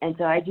client. And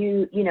so I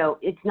do, you know,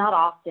 it's not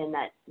often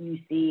that you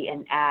see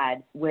an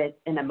ad with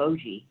an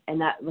emoji, and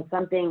that was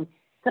something,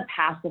 it's a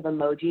passive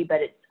emoji, but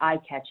it's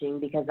eye-catching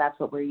because that's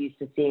what we're used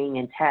to seeing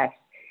in text.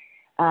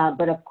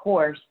 But of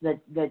course, the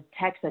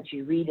text that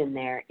you read in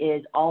there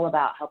is all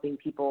about helping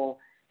people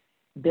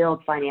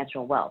build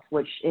financial wealth,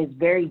 which is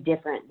very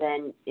different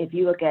than if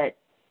you look at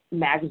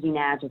magazine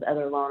ads with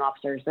other loan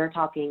officers. They're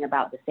talking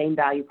about the same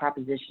value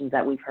propositions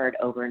that we've heard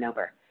over and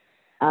over.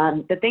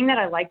 The thing that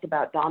I liked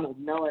about Donald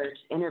Miller's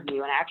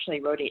interview, and I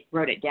actually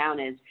wrote it down,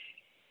 is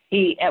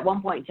he at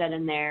one point said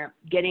in there,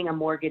 getting a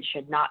mortgage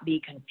should not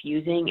be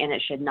confusing and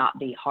it should not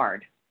be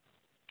hard.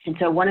 And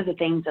so one of the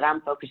things that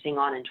I'm focusing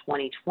on in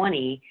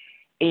 2020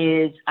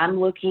 is I'm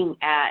looking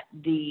at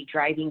the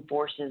driving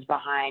forces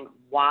behind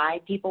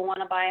why people want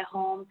to buy a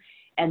home,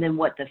 and then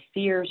what the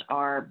fears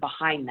are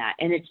behind that.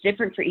 And it's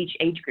different for each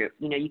age group.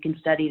 You know, you can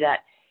study that,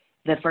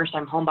 the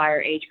first-time home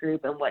buyer age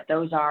group and what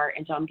those are.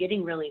 And so I'm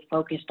getting really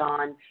focused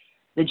on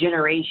the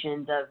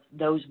generations of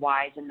those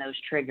whys and those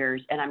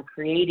triggers. And I'm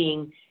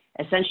creating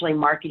essentially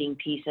marketing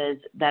pieces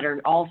that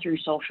are all through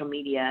social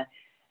media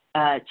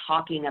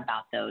talking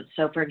about those.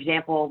 So for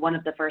example, one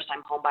of the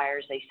first-time home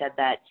buyers, they said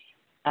that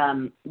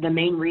the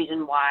main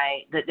reason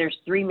why, that there's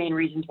three main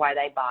reasons why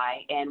they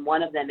buy. And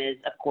one of them is,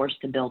 of course,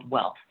 to build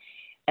wealth.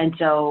 And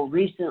so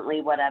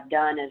recently what I've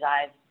done is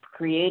I've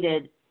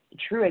created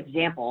true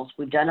examples.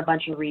 We've done a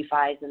bunch of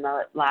refis in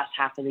the last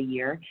half of the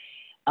year.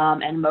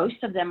 And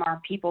most of them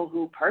are people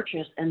who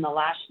purchased in the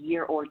last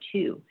year or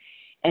two.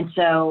 And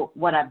so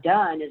what I've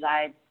done is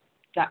I've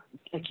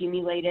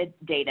accumulated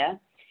data,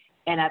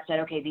 and I've said,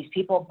 okay, these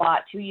people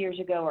bought 2 years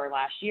ago or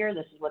last year.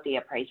 This is what the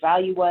appraised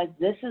value was.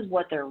 This is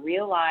what their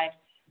real life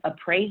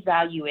appraised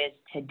value is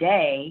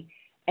today.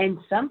 And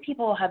some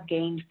people have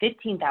gained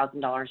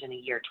 $15,000 in a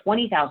year,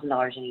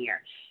 $20,000 in a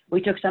year.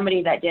 We took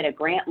somebody that did a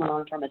grant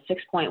loan from a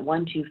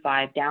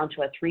 6.125 down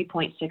to a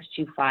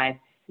 3.625,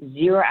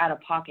 zero out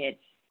of pocket,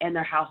 and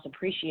their house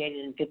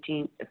appreciated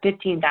in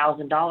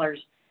 $15,000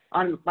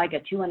 on like a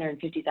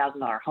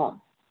 $250,000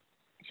 home.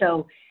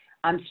 So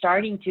I'm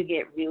starting to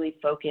get really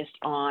focused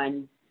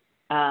on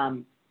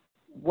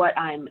what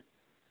I'm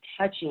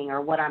touching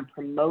or what I'm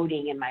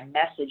promoting in my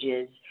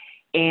messages.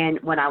 And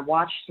when I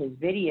watched his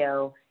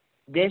video,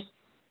 this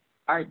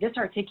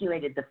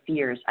articulated the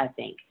fears, I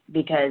think,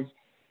 because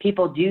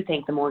people do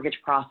think the mortgage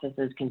process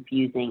is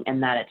confusing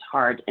and that it's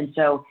hard. And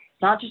so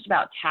it's not just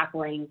about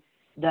tackling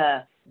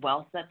the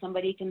wealth that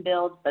somebody can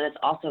build, but it's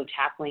also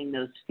tackling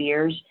those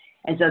fears.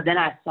 And so then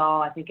I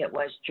saw, I think it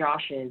was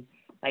Josh's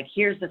Like,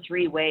 here's the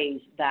 3 ways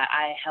that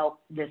I help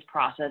this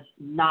process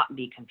not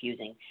be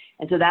confusing.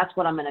 And so that's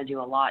what I'm going to do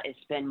a lot, is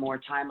spend more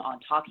time on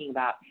talking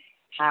about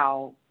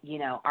how, you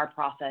know, our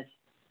process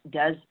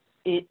does,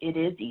 it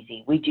is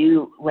easy. We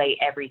do lay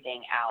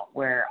everything out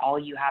where all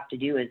you have to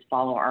do is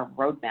follow our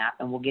roadmap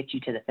and we'll get you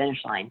to the finish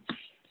line.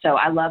 So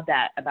I love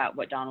that about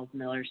what Donald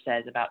Miller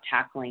says about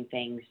tackling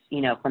things,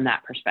 you know, from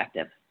that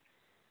perspective.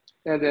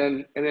 And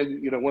then,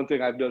 you know, one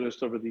thing I've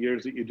noticed over the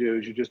years that you do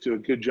is you just do a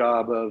good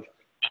job of,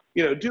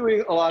 you know,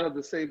 doing a lot of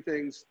the same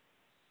things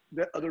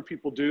that other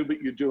people do,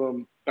 but you do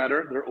them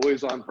better. They're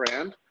always on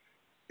brand.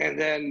 And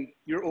then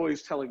you're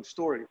always telling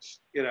stories,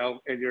 you know,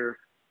 and your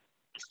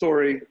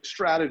story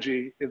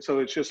strategy. And so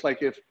it's just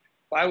like, if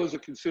I was a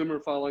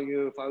consumer following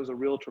you, if I was a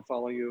realtor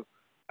following you,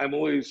 I'm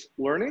always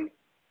learning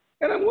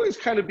and I'm always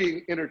kind of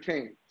being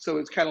entertained. So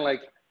it's kind of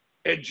like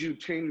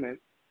edutainment.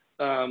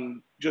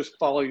 Just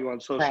follow you on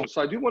social. Right.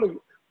 So I do want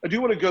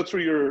to go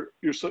through your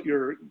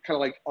kind of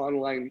like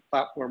online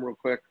platform real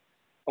quick.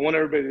 I want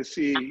everybody to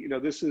see, you know,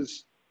 this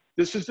is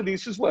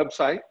Denise's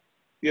website.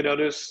 You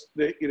notice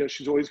that, you know,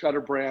 she's always got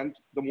her brand,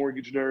 The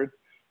Mortgage Nerd.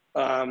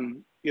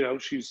 You know,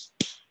 she's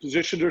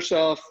positioned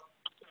herself.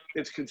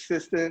 It's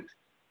consistent.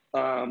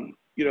 You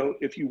know,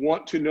 if you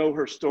want to know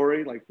her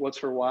story, like what's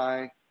her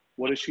why,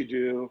 what does she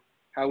do,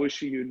 how is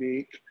she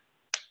unique?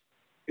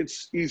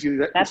 It's easy.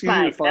 It's easy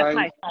to find. That's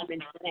my Simon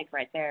Sinek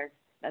right there.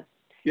 That's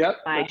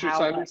my that's your how,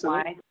 Simon what, Sinek.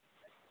 why.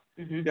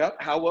 Mm-hmm. Yeah,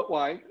 how, what,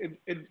 why.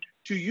 And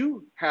do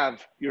you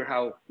have your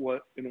how,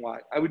 what, and why?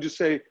 I would just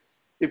say,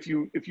 if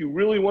you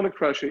really want to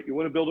crush it, you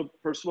want to build a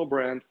personal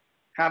brand,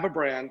 have a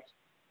brand,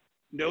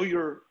 know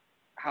your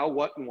how,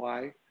 what, and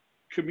why,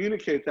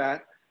 communicate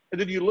that,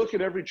 and then you look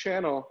at every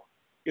channel.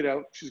 You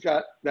know, she's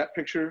got that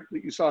picture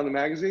that you saw in the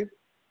magazine.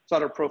 It's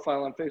on her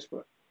profile on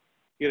Facebook.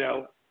 You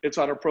know, it's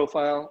on her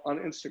profile on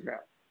Instagram.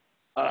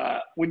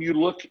 When you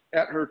look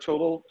at her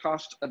total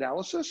cost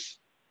analysis,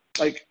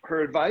 like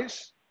her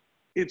advice,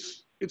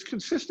 it's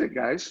consistent,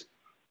 guys.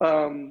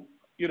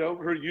 You know,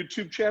 her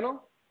YouTube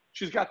channel,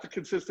 she's got the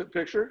consistent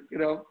picture. You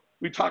know,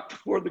 we talked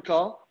before the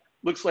call.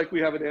 Looks like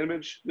we have an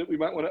image that we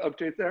might want to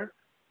update there.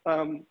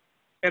 And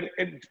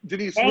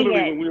Denise,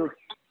 literally, when we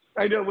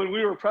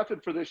were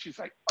prepping for this, she's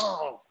like,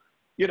 oh,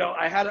 you know,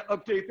 I had to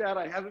update that.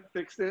 I haven't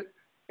fixed it.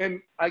 And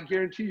I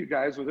guarantee you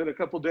guys, within a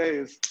couple of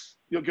days,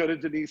 you'll go to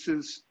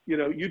Denise's, you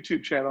know,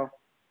 YouTube channel,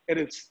 and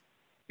it's,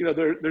 you know,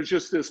 there's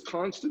just this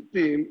constant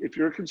theme. If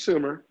you're a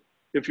consumer,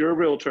 if you're a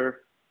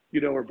realtor,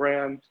 you know her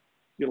brand,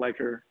 you like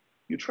her,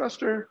 you trust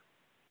her,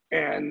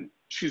 and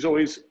she's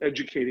always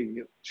educating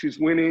you. She's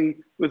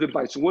winning with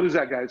advice. So what is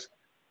that, guys?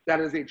 That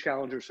is a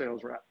challenger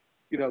sales rep.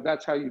 You know,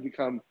 that's how you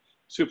become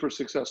super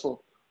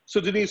successful. So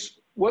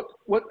Denise, what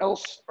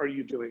else are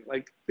you doing?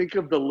 Like, think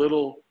of the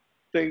little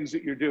things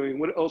that you're doing.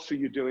 What else are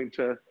you doing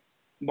to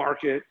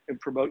market and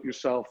promote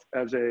yourself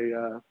as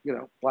a, you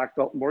know, black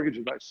belt mortgage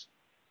advice?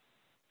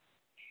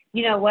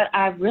 You know what,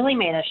 I've really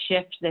made a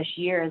shift this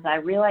year is I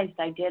realized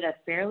I did a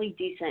fairly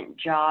decent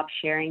job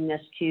sharing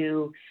this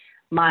to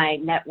my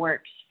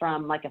networks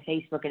from like a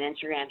Facebook and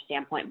Instagram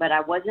standpoint, but I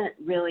wasn't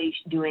really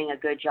doing a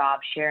good job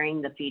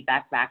sharing the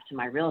feedback back to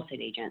my real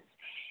estate agents.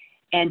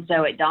 And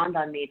so it dawned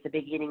on me at the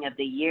beginning of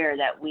the year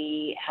that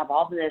we have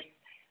all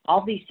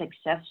these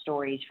success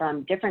stories,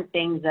 from different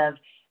things of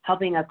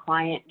helping a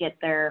client get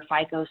their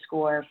FICO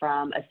score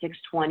from a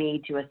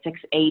 620 to a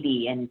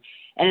 680. And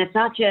it's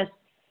not just,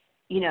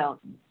 you know,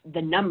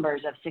 the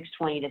numbers of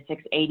 620 to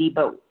 680,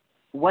 but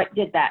what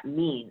did that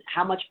mean?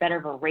 How much better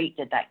of a rate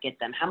did that get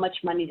them? How much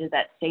money did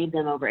that save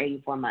them over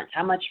 84 months?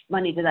 How much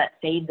money did that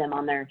save them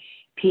on their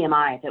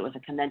PMI if it was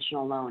a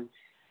conventional loan?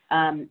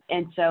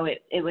 And so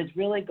it was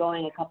really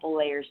going a couple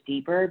layers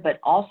deeper, but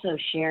also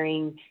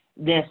sharing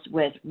this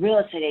with real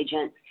estate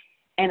agents.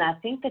 And I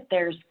think that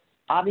there's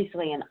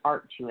obviously an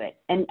art to it.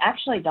 And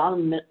actually,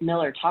 Donald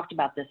Miller talked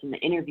about this in the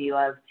interview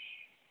of,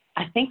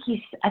 I think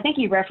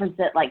he referenced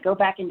it, like, go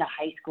back into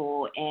high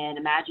school and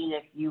imagine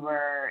if you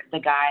were the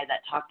guy that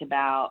talked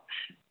about,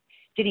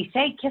 did he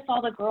say kiss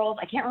all the girls?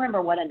 I can't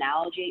remember what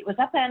analogy. Was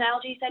that the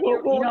analogy he said?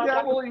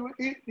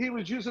 He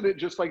was using it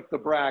just like the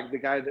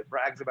guy that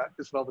brags about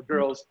kissing all the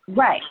girls.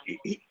 Right.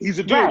 He's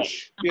a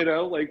douche, right. You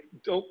know, like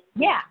don't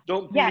be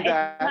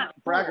that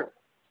bragger. Cool.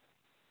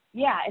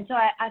 Yeah, and so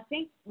I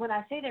think when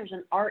I say there's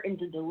an art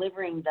into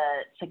delivering the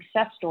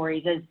success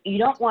stories, is you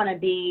don't want to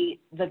be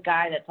the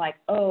guy that's like,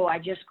 oh, I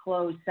just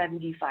closed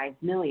 75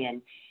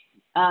 million,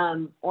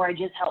 or I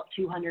just helped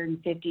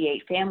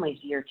 258 families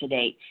year to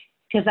date,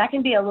 because that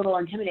can be a little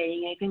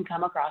intimidating and it can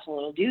come across a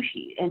little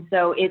douchey. And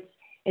so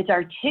it's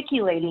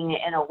articulating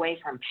it in a way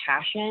from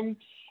passion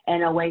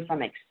and away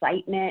from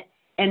excitement,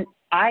 and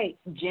I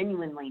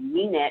genuinely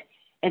mean it.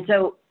 And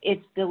so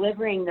it's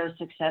delivering those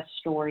success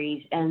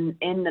stories and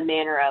in the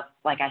manner of,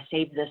 like, I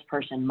saved this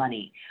person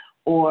money,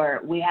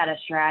 or we had a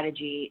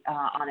strategy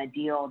on a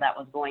deal that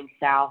was going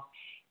south,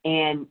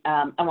 and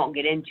I won't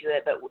get into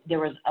it, but there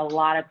was a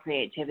lot of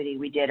creativity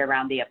we did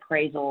around the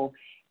appraisal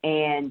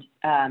and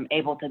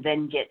able to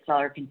then get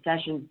seller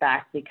concessions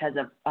back because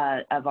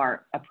of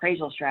our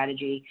appraisal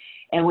strategy.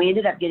 And we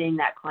ended up getting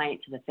that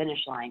client to the finish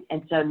line.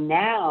 And so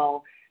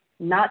now,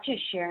 not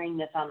just sharing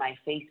this on my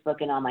Facebook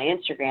and on my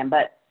Instagram,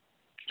 but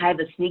I have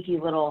a sneaky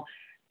little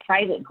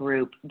private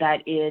group that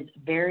is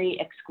very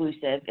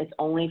exclusive. It's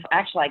only,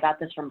 actually, I got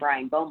this from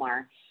Brian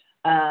Bomar.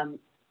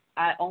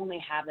 I only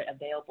have it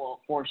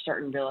available for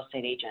certain real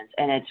estate agents,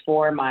 and it's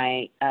for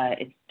my,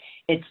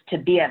 it's to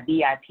be a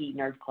VIP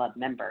Nerd Club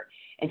member.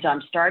 And so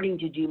I'm starting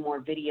to do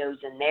more videos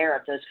in there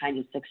of those kinds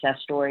of success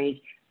stories,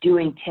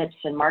 doing tips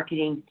and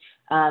marketing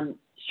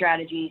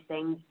strategies,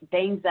 things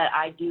that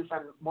I do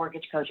from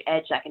Mortgage Coach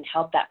Edge that can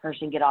help that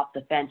person get off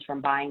the fence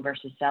from buying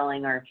versus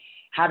selling, or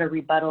how to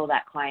rebuttal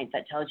that client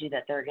that tells you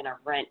that they're going to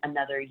rent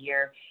another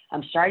year.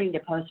 I'm starting to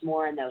post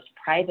more in those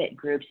private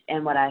groups.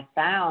 And what I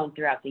found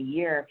throughout the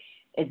year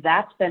is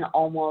that's been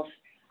almost,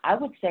 I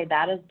would say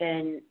that has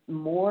been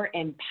more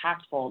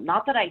impactful.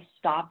 Not that I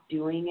stopped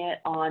doing it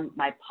on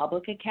my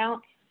public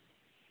account,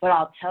 but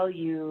I'll tell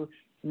you,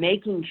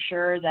 making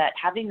sure that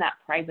having that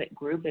private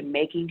group and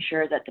making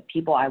sure that the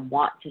people I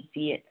want to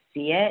see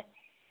it,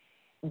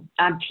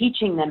 I'm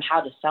teaching them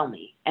how to sell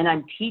me, and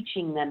I'm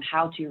teaching them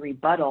how to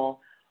rebuttal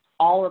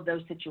all of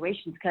those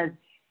situations, because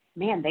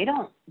man, they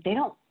don't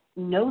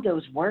know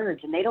those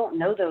words, and they don't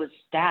know those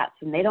stats,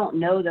 and they don't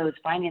know those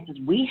finances.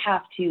 We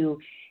have to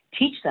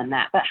teach them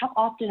that. But how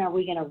often are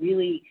we going to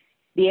really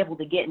be able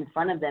to get in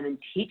front of them and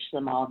teach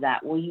them all of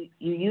that? Well, you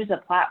use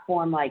a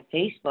platform like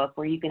Facebook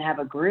where you can have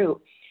a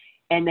group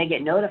and they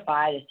get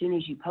notified as soon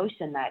as you post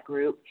in that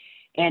group.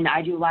 And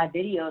I do live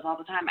videos all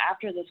the time.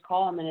 After this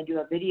call, I'm going to do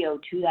a video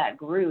to that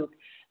group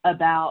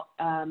about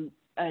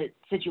a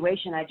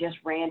situation I just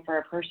ran for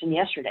a person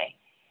yesterday,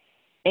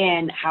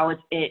 and how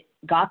it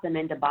got them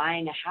into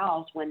buying a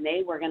house when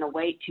they were going to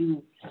wait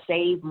to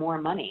save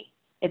more money.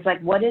 It's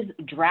like, what is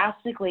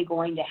drastically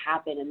going to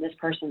happen in this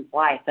person's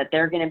life that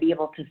they're going to be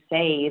able to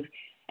save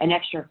an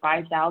extra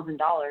 $5,000?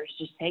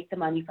 Just take the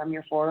money from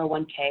your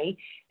 401k,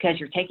 because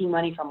you're taking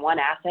money from one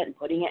asset and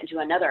putting it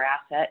into another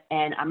asset.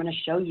 And I'm going to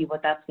show you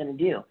what that's going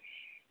to do.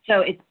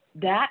 So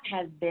that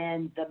has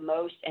been the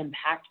most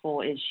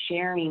impactful, is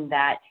sharing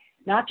that,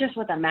 not just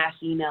with a mass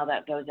email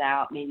that goes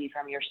out maybe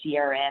from your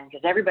CRM,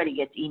 because everybody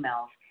gets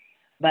emails,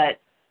 but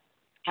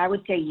I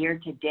would say year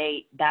to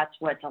date, that's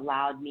what's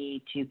allowed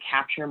me to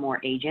capture more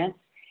agents.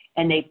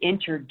 And they've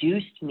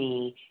introduced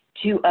me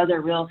to other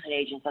real estate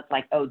agents that's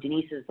like, oh,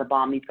 Denise is the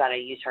bomb. You've got to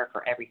use her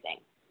for everything.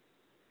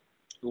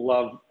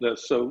 Love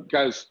this. So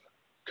guys,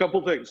 a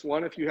couple things.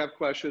 One, if you have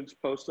questions,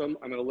 post them.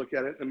 I'm going to look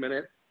at it in a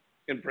minute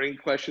and bring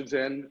questions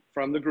in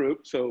from the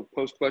group. So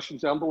post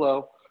questions down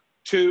below.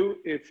 Two,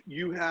 if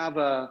you have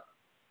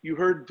you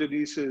heard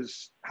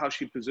Denise's, how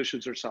she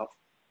positions herself.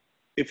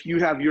 If you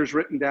have yours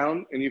written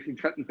down and you can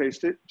cut and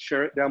paste it,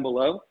 share it down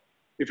below.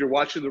 If you're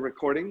watching the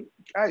recording,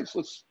 guys,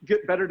 let's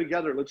get better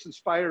together. Let's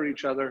inspire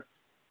each other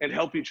and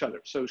help each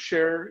other. So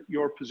share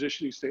your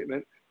positioning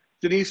statement.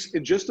 Denise,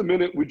 in just a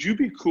minute, would you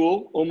be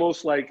cool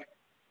almost like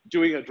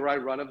doing a dry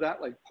run of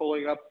that, like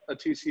pulling up a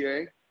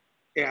TCA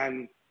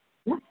and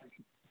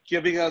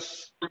giving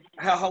us,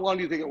 how long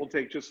do you think it will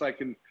take, just like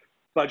in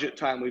budget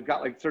time? We've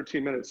got like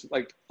 13 minutes,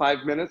 like 5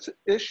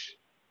 minutes-ish?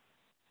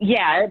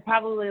 Yeah, it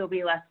probably will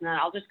be less than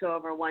that. I'll just go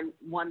over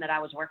one that I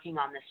was working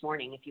on this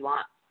morning if you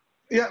want.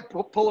 Yeah,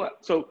 pull it up.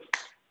 So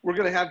we're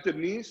going to have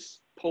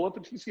Denise pull up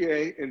a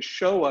TCA and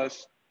show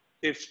us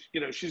if,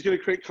 she's going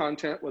to create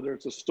content, whether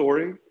it's a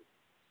story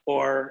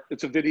or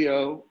it's a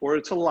video or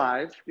it's a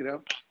live,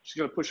 she's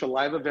going to push a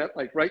live event.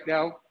 Like right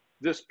now,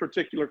 this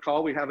particular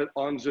call, we have it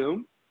on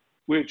Zoom,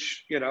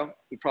 which,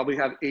 we probably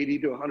have 80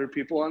 to 100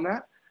 people on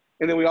that.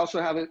 And then we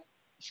also have it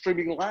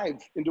streaming live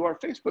into our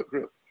Facebook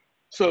group.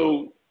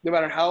 So no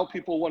matter how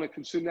people want to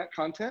consume that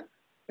content,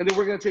 and then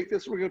we're going to take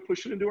this, we're going to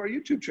push it into our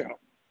YouTube channel.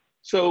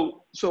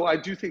 So I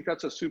do think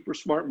that's a super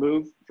smart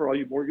move for all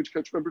you Mortgage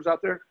Coach members out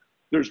there.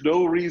 There's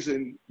no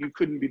reason you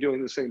couldn't be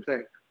doing the same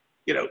thing.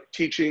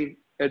 Teaching,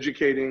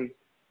 educating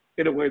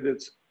in a way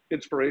that's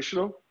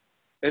inspirational,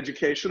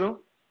 educational,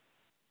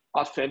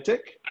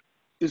 authentic,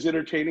 as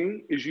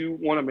entertaining as you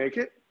want to make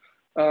it.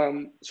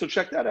 So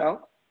check that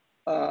out.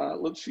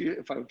 Let's see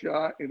if I've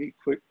got any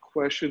quick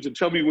questions, and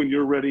tell me when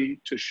you're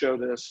ready to show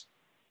this.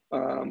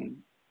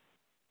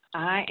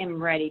 I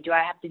am ready. Do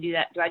I have to do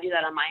that? Do I do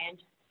that on my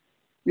end?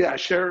 Yeah,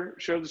 share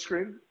the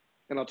screen,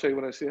 and I'll tell you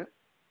when I see it.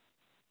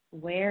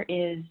 Where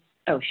is,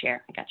 oh,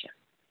 share. I got you.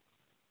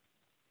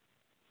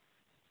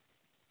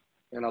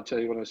 And I'll tell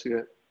you when I see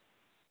it.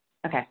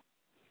 Okay.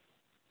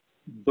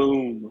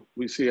 Boom,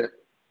 we see it.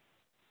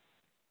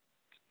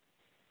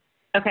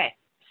 Okay,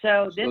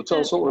 so this So tell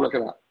us what we're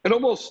looking at. And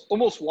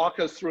almost walk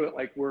us through it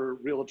like we're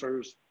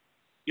realtors,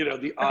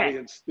 the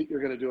audience that you're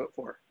going to do it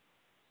for.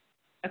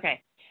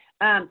 Okay.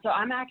 So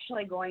I'm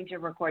actually going to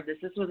record this.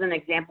 This was an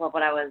example of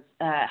what I was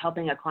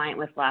helping a client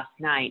with last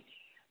night,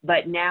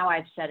 but now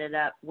I've set it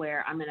up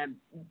where I'm going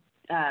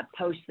to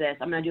post this.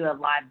 I'm going to do a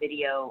live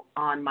video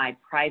on my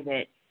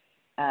private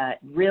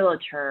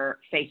realtor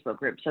Facebook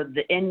group. So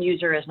the end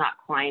user is not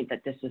client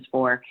that this is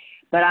for,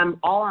 but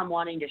all I'm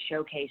wanting to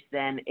showcase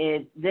them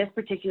is this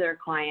particular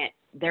client,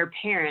 their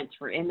parents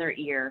were in their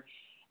ear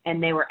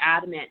and they were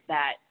adamant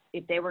that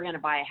if they were going to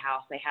buy a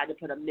house, they had to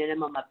put a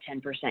minimum of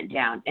 10%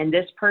 down. And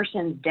this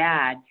person's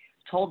dad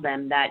told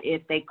them that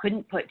if they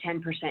couldn't put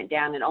 10%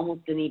 down, it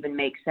almost didn't even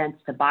make sense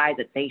to buy,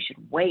 that they should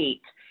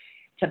wait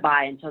to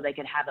buy until they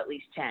could have at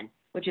least 10,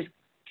 which is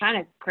kind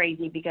of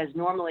crazy because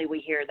normally we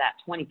hear that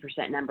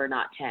 20% number,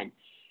 not 10.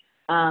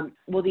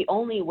 Well, the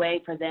only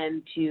way for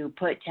them to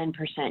put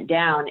 10%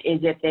 down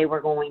is if they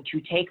were going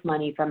to take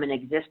money from an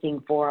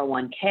existing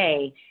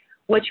 401k,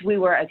 which we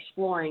were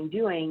exploring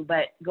doing,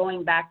 but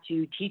going back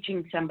to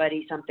teaching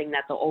somebody something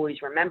that they'll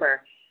always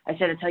remember, I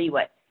said, I'll tell you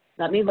what,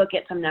 let me look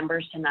at some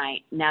numbers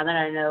tonight. Now that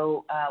I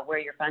know where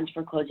your funds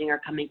for closing are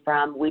coming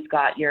from, we've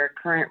got your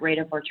current rate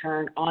of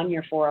return on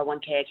your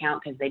 401k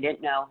account because they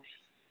didn't know.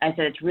 I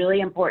said, it's really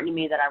important to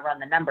me that I run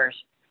the numbers.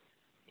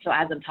 So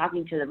as I'm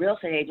talking to the real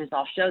estate agents,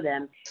 I'll show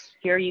them,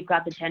 here you've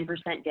got the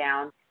 10%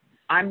 down.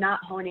 I'm not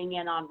honing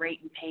in on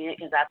rate and payment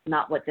because that's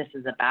not what this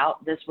is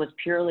about. This was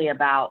purely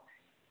about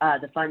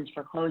the funds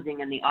for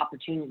closing and the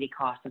opportunity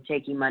cost of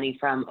taking money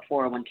from a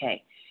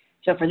 401k.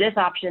 So for this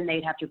option,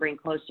 they'd have to bring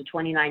close to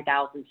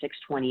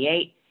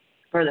 $29,628.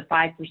 For the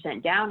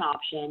 5% down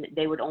option,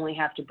 they would only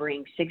have to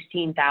bring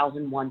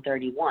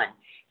 $16,131.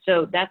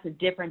 So that's a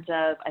difference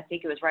of, I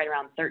think it was right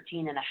around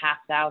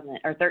 $13,500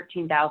 or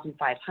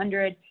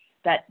 $13,500.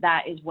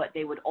 That is what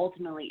they would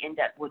ultimately end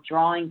up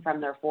withdrawing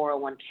from their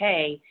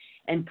 401k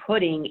and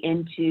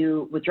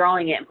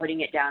withdrawing it and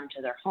putting it down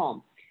to their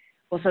home.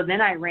 Well, so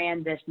then I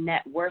ran this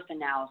net worth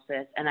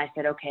analysis and I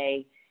said,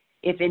 okay,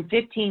 if in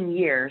 15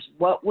 years,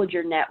 what would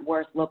your net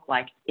worth look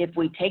like if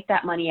we take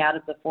that money out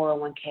of the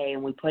 401k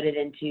and we put it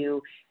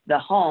into the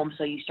home?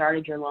 So you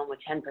started your loan with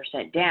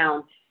 10%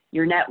 down,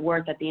 your net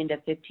worth at the end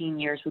of 15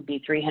 years would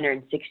be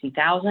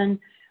 $360,000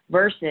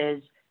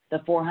 versus the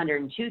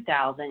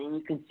 $402,000. And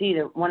you can see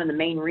that one of the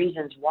main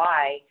reasons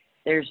why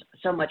there's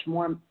so much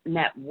more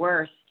net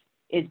worth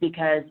is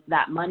because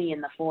that money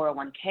in the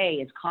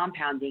 401k is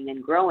compounding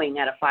and growing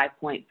at a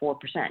 5.4%.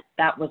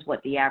 That was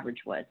what the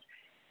average was.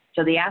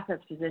 So the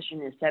assets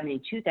position is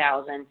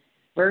 $72,000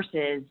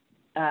 versus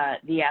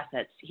the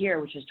assets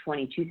here, which is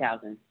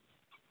 $22,000.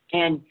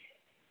 And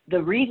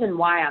the reason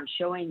why I'm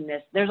showing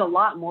this, there's a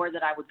lot more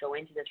that I would go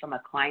into this from a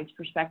client's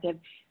perspective.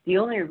 The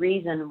only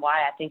reason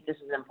why I think this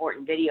is an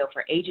important video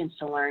for agents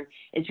to learn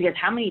is because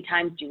how many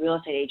times do real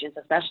estate agents,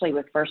 especially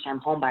with first-time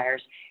home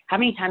buyers, how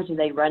many times do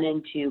they run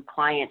into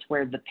clients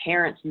where the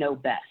parents know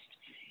best?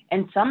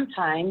 And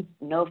sometimes,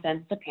 no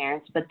offense to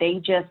parents, but they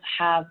just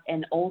have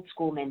an old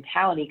school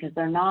mentality because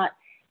they're not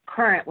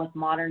current with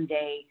modern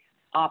day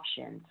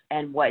options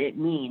and what it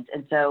means.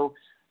 And so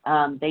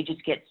they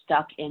just get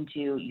stuck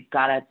into, you've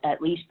got to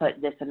at least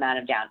put this amount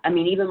of down. I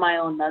mean, even my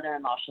own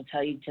mother-in-law, she'll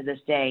tell you to this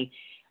day,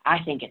 I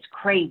think it's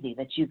crazy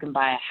that you can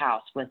buy a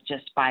house with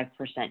just 5%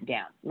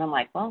 down. And I'm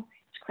like, well,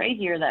 it's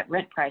crazier that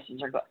rent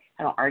prices are going.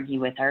 I don't argue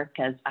with her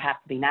because I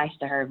have to be nice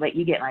to her, but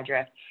you get my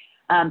drift.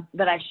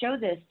 But I show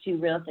this to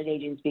real estate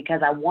agents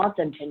because I want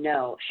them to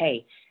know,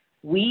 hey,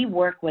 we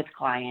work with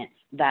clients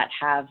that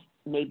have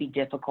maybe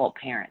difficult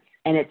parents,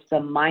 and it's the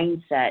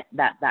mindset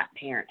that that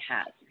parent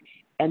has.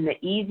 And the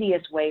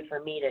easiest way for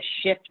me to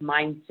shift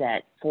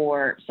mindset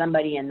for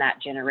somebody in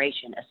that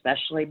generation,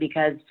 especially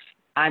because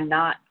I'm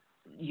not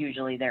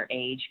usually their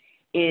age,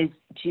 is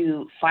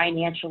to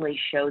financially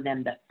show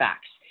them the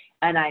facts.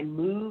 And I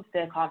move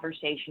the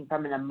conversation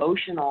from an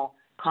emotional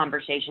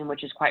conversation,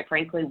 which is quite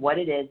frankly what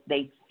it is.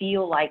 They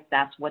feel like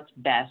that's what's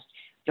best.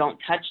 Don't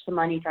touch the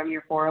money from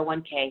your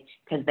 401k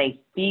because they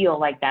feel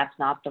like that's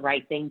not the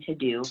right thing to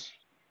do.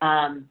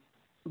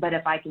 But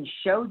if I can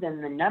show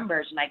them the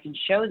numbers and I can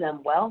show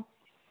them, well,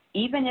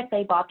 even if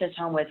they bought this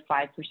home with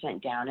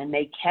 5% down and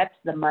they kept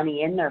the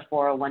money in their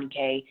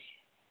 401k,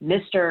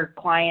 Mr.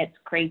 Client's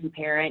crazy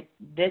parent,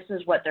 this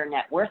is what their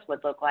net worth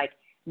would look like.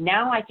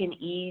 Now I can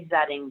ease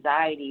that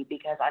anxiety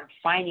because I'm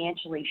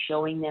financially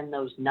showing them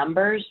those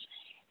numbers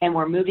and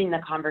we're moving the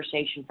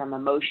conversation from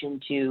emotion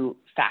to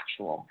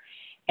factual.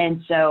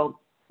 And so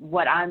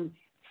what I'm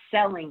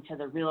selling to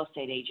the real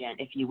estate agent,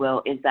 if you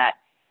will, is that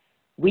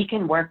we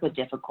can work with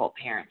difficult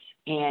parents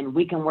and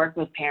we can work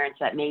with parents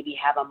that maybe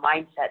have a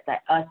mindset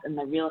that us and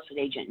the real estate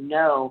agent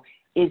know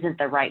isn't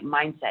the right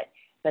mindset.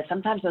 But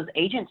sometimes those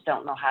agents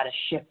don't know how to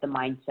shift the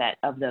mindset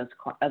of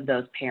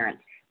those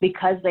parents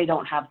because they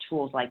don't have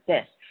tools like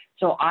this.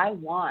 So I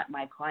want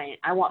my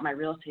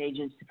real estate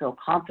agents to feel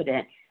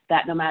confident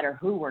that no matter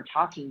who we're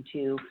talking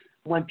to,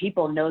 when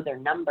people know their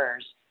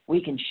numbers,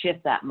 we can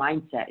shift that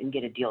mindset and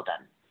get a deal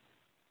done.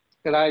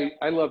 And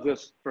I love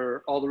this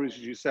for all the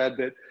reasons you said,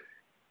 that,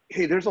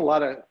 hey, there's a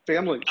lot of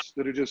families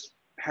that are just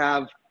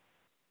have,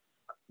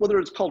 whether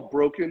it's called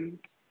broken,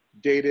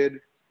 dated,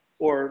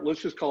 or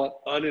let's just call it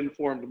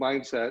uninformed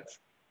mindsets.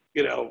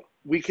 You know,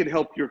 we can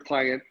help your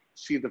client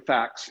see the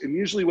facts. And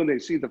usually when they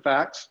see the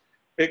facts,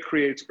 it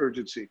creates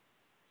urgency.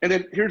 And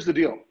then here's the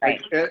deal.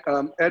 Right.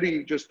 Like,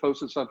 Eddie just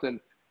posted something,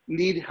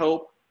 need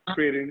help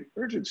creating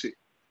urgency.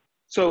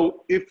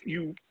 So if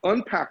you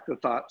unpack the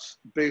thoughts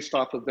based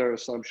off of their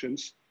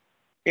assumptions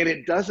and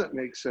it doesn't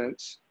make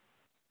sense,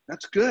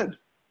 that's good.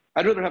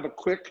 I'd rather have a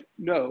quick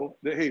no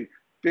that, hey,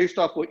 based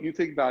off what you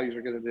think values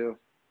are going to do,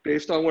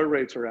 based on where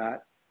rates are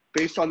at,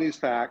 based on these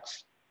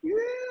facts, yeah,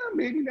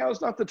 maybe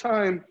now's not the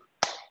time.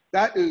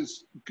 That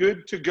is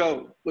good to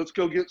go. Let's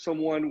go get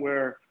someone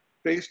where,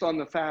 based on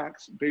the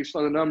facts, based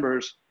on the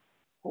numbers,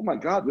 oh my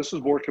God, this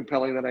is more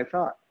compelling than I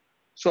thought.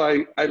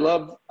 So I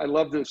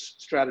love this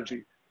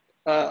strategy.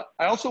 I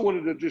also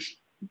wanted to just,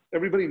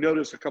 everybody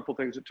notice a couple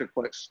things that took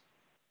place.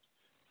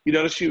 You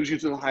notice she was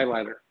using a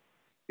highlighter.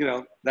 You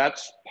know,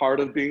 that's part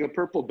of being a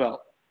purple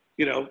belt,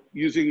 you know,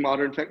 using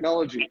modern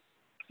technology.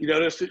 You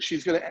notice that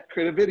she's going to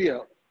create a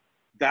video.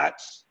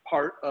 That's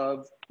part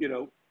of, you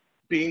know,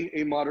 being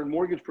a modern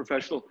mortgage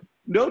professional.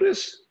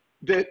 Notice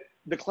that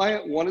the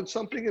client wanted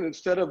something, and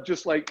instead of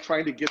just like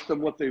trying to get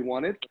them what they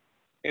wanted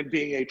and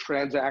being a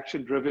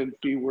transaction-driven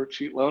fee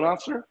worksheet loan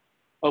officer,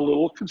 a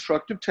little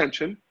constructive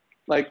tension,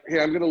 like, hey,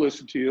 I'm going to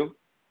listen to you.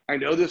 I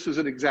know this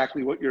isn't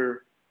exactly what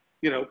your,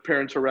 you know,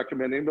 parents are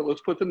recommending, but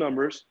let's put the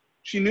numbers.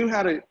 She knew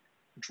how to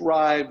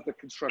drive the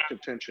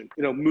constructive tension,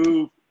 you know,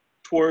 move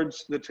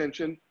towards the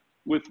tension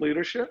with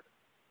leadership,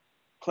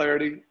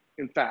 clarity,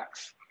 and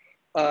facts.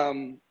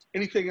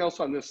 Anything else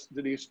on this,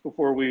 Denise,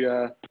 before we,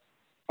 I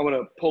want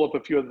to pull up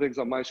a few other things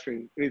on my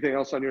screen. Anything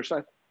else on your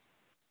side?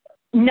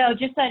 No,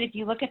 just that if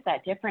you look at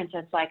that difference,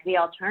 it's like the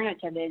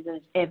alternative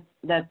is if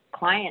the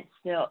client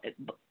still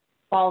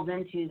falls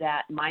into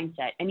that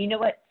mindset. And you know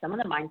what? Some of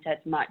the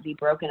mindsets might be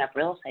broken up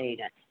real estate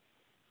agents.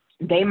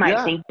 They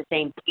might think the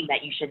same thing,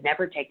 that you should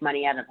never take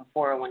money out of a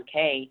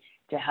 401k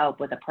to help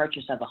with the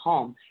purchase of a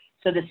home.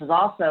 So this is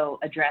also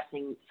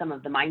addressing some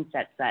of the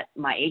mindsets that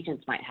my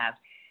agents might have.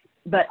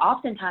 But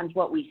oftentimes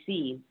what we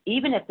see,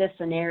 even if this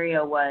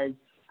scenario was,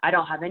 I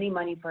don't have any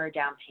money for a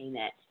down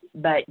payment,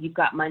 but you've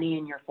got money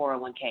in your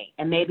 401k,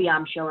 and maybe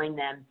I'm showing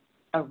them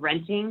a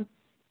renting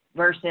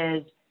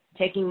versus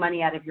taking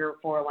money out of your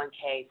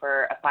 401k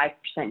for a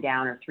 5%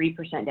 down or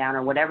 3% down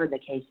or whatever the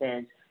case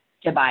is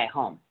to buy a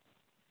home.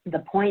 The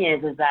point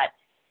is that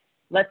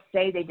let's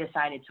say they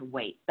decided to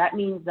wait. That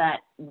means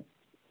that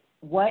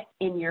what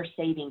in your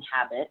saving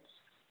habits,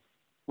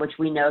 which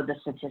we know the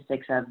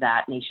statistics of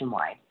that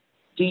nationwide,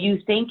 do you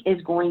think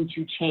is going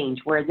to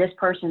change where this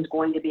person's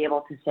going to be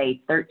able to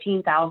save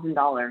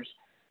 $13,000,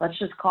 let's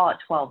just call it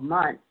 12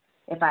 months.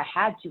 If I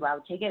had to, I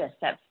would take it a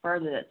step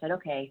further that said,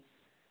 okay,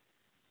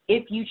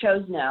 if you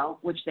chose no,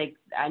 which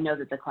I know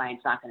that the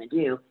client's not going to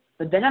do,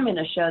 but then I'm going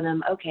to show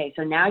them, okay,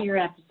 so now you're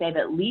going to have to save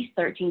at least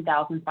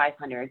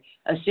 $13,500,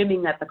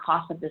 assuming that the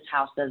cost of this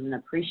house doesn't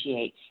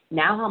appreciate.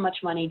 Now, how much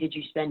money did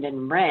you spend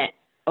in rent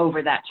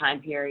over that time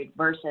period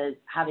versus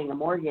having a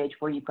mortgage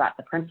where you've got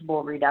the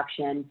principal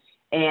reduction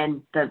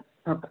and the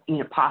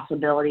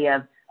possibility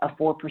of a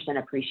 4%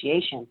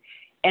 appreciation?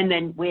 And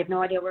then we have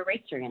no idea where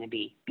rates are going to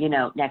be,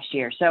 next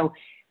year. So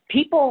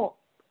people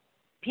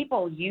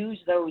use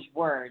those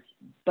words,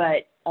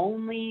 but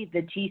only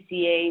the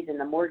TCAs and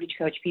the mortgage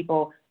coach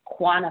people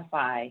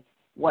quantify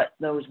what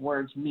those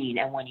words mean.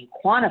 And when you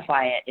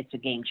quantify it, it's a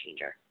game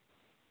changer.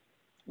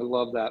 I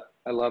love that.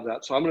 I love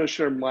that. So I'm going to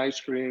share my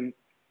screen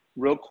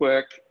real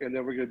quick, and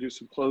then we're going to do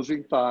some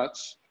closing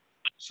thoughts.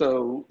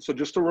 So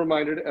just a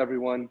reminder to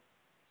everyone,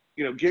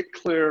 get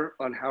clear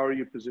on how are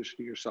you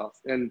positioning yourself.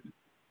 And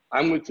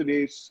I'm with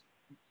Denise.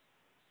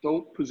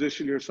 Don't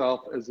position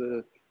yourself as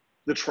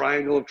the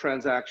triangle of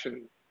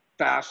transaction,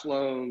 fast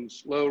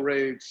loans, low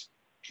rates,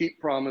 keep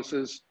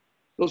promises.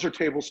 Those are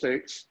table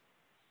stakes.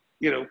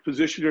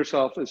 Position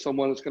yourself as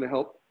someone that's going to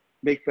help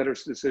make better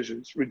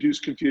decisions, reduce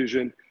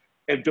confusion,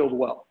 and build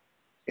wealth.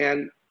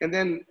 And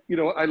then,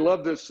 I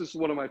love this. This is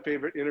one of my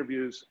favorite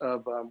interviews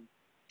of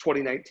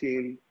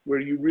 2019, where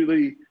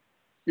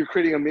you're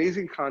creating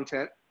amazing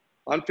content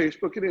on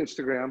Facebook and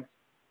Instagram,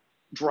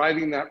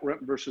 driving that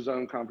rent versus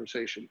own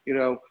conversation,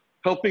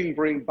 helping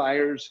bring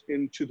buyers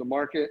into the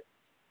market,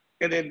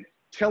 and then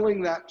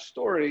telling that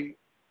story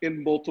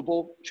in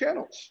multiple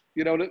channels.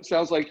 And it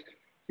sounds like,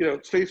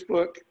 it's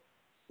Facebook,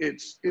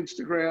 it's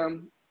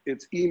Instagram,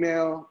 it's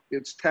email,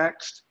 it's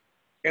text,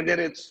 and then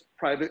it's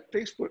private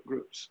Facebook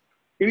groups.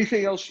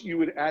 Anything else you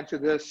would add to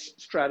this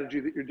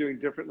strategy that you're doing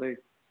differently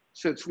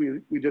since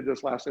we did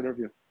this last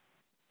interview?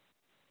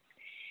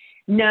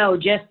 No,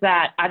 just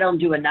that I don't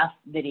do enough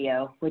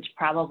video, which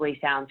probably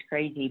sounds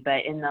crazy,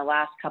 but in the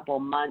last couple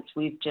of months,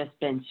 we've just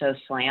been so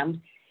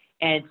slammed.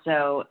 And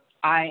so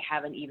I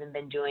haven't even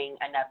been doing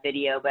enough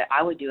video, but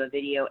I would do a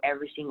video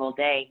every single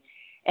day.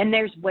 And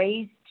there's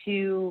ways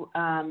to,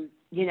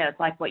 it's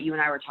like what you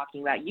and I were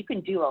talking about. You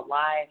can do a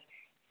live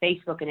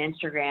Facebook and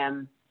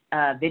Instagram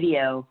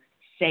video,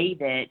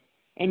 save it,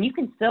 and you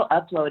can still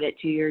upload it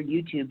to your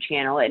YouTube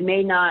channel. It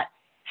may not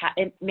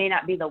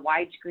be the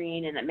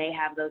widescreen, and it may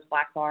have those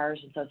black bars.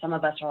 And so some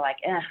of us are like,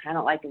 I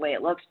don't like the way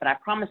it looks, but I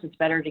promise it's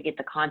better to get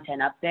the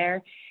content up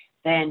there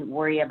than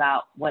worry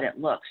about what it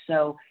looks.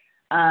 So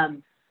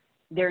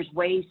there's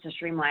ways to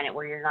streamline it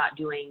where you're not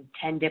doing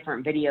 10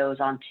 different videos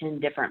on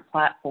 10 different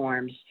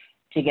platforms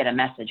to get a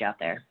message out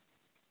there.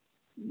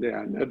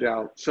 Yeah, no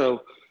doubt.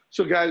 So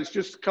So guys,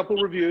 just a couple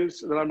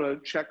reviews, and then I'm going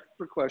to check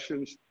for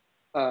questions.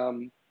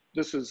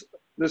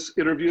 This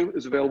interview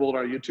is available on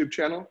our YouTube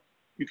channel.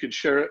 You can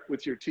share it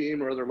with your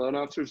team or other loan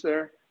officers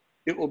there.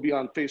 It will be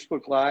on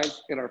Facebook Live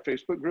in our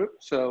Facebook group,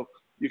 so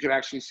you can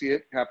actually see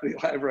it happening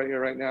live right here,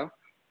 right now.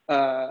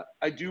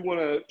 I do want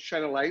to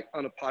shine a light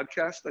on a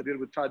podcast I did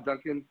with Todd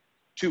Duncan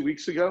 2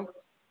 weeks ago.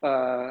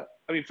 I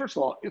mean, first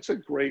of all, it's a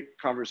great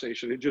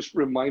conversation. It just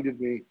reminded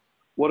me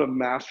what a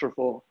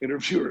masterful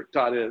interviewer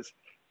Todd is.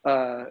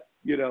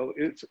 You know,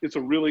 it's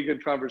a really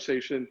good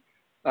conversation.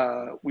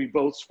 We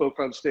both spoke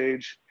on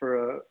stage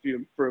for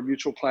a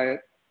mutual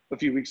client a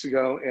few weeks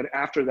ago, and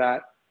after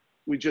that,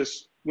 we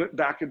just went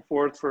back and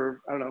forth for,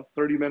 I don't know,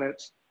 30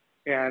 minutes,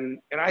 and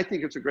I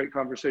think it's a great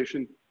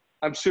conversation.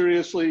 I'm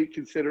seriously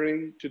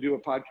considering to do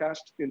a podcast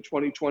in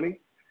 2020.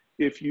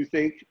 If you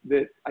think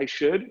that I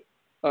should,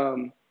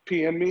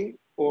 PM me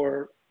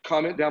or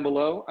comment down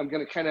below. I'm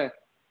going to kind of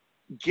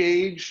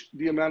gauge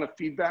the amount of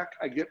feedback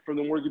I get from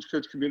the mortgage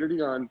coach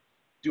community on,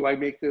 do I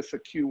make this a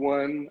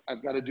Q1,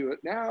 I've got to do it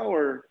now,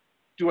 or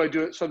do I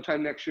do it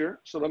sometime next year?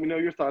 So let me know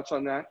your thoughts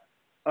on that.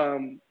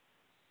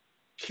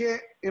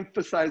 Can't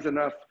emphasize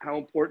enough how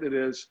important it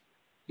is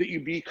that you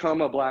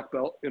become a black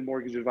belt in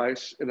mortgage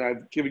advice. And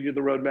I've given you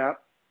the roadmap,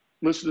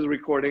 listen to the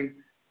recording,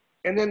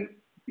 and then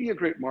be a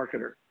great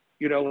marketer.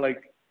 You know,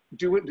 like,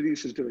 do what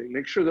Denise is doing.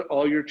 Make sure that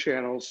all your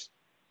channels,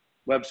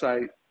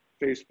 website,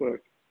 Facebook,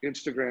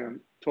 Instagram,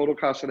 total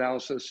cost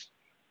analysis,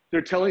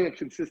 they're telling a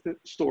consistent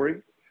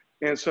story.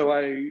 And so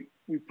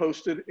we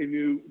posted a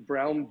new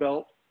brown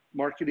belt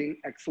marketing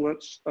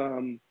excellence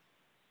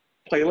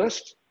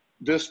playlist.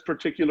 This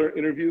particular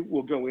interview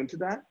will go into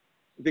that.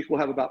 I think we'll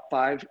have about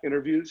 5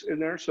 interviews in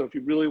there. So if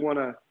you really want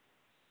to,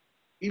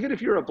 even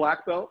if you're a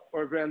black belt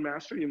or a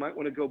grandmaster, you might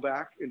want to go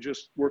back and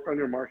just work on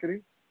your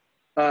marketing.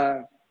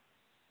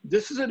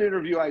 This is an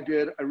interview I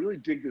did. I really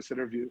dig this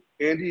interview.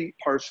 Andy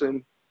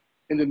Parson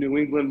in the New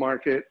England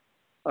market,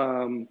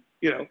 you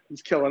know,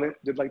 he's killing it.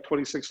 Did like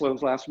 26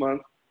 loans last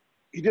month.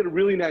 He did a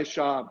really nice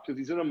job because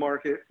he's in a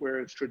market where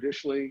it's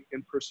traditionally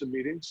in-person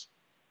meetings.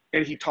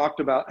 And he talked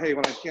about, hey,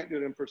 when I can't do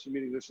an in-person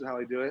meeting, this is how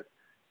I do it.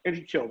 And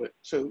he killed it.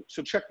 So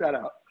check that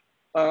out.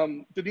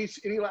 Denise,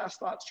 any last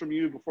thoughts from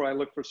you before I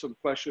look for some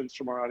questions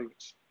from our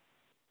audience?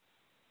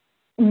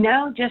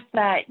 No, just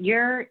that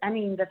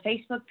the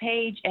Facebook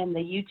page and the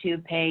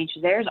YouTube page,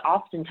 there's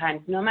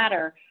oftentimes, no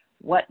matter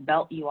what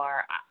belt you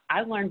are,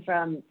 I learn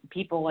from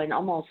people in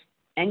almost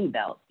any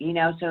belt, you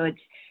know, so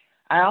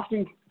I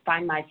often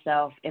find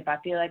myself, if I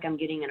feel like I'm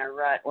getting in a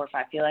rut or if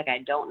I feel like I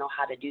don't know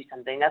how to do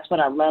something, that's what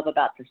I love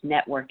about this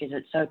network, is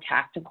it's so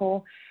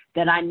tactical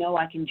that I know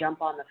I can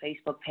jump on the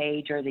Facebook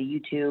page or the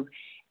YouTube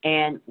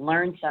and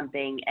learn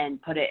something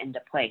and put it into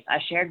place. I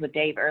shared with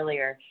Dave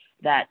earlier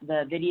that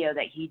the video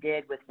that he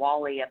did with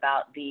Wally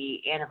about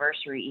the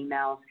anniversary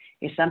emails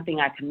is something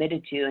I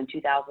committed to in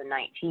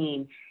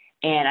 2019.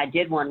 And I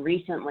did one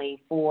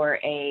recently for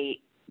a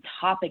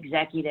top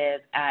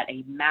executive at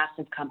a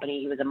massive company.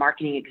 He was a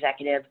marketing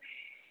executive.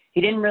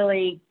 He didn't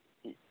really,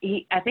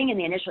 I think in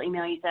the initial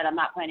email he said, I'm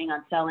not planning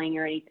on selling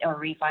or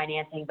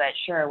refinancing, but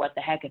sure, what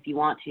the heck if you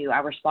want to. I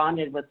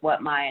responded with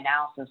what my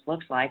analysis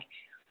looks like.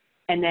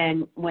 And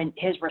then when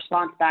his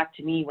response back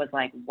to me was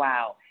like,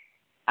 wow,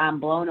 I'm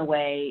blown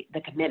away,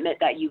 the commitment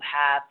that you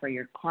have for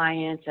your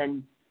clients.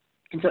 And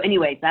so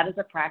anyways, that is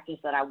a practice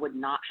that I would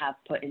not have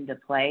put into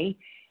play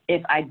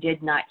if I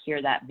did not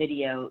hear that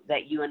video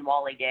that you and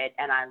Wally did.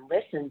 And I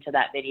listened to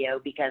that video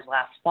because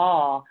last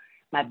fall,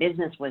 my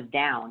business was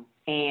down.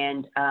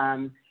 And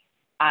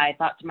I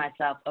thought to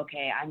myself,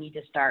 okay, I need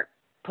to start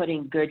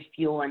putting good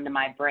fuel into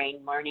my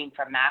brain, learning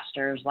from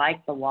masters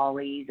like the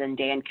Wallys and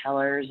Dan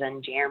Kellers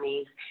and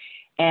Jeremy's.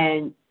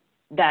 And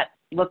that,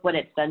 look what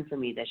it's done for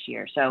me this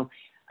year. So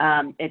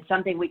it's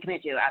something we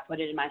commit to. I put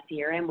it in my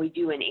CRM. We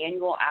do an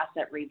annual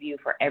asset review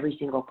for every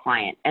single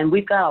client. And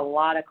we've got a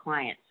lot of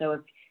clients.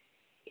 So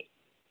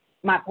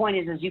my point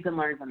is you can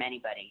learn from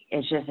anybody.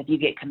 It's just if you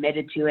get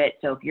committed to it.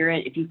 So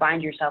if you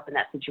find yourself in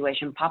that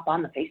situation, pop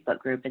on the Facebook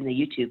group and the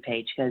YouTube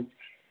page, because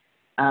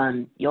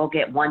you'll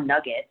get one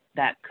nugget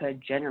that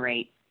could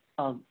generate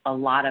a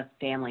lot of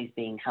families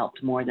being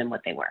helped more than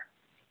what they were.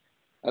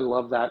 I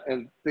love that.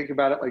 And think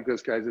about it like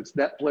this, guys. It's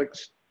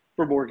Netflix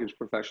for mortgage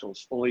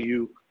professionals. Only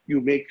you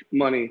make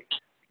money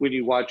when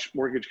you watch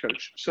Mortgage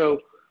Coach. So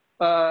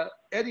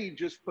Eddie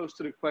just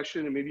posted a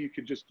question, and maybe you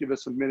could just give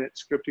us a minute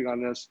scripting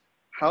on this.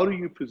 How do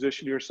you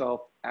position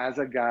yourself as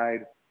a guide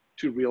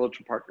to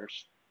realtor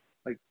partners?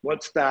 Like,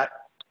 what's that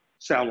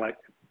sound like?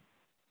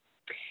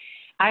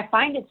 I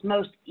find it's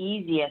most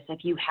easiest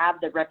if you have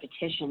the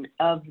repetition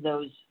of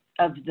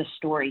the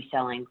story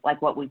selling,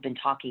 like what we've been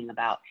talking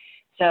about.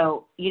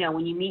 So, you know,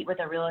 when you meet with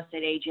a real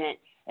estate agent,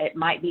 it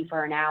might be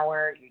for an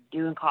hour,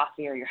 you're doing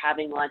coffee or you're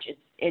having lunch.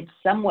 It's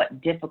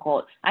somewhat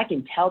difficult. I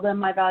can tell them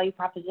my value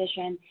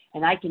proposition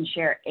and I can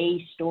share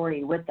a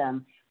story with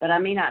them, but I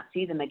may not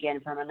see them again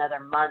from another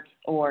month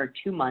or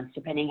 2 months,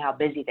 depending how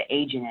busy the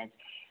agent is.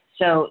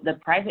 So the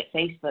private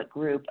Facebook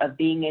group of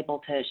being able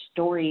to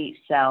story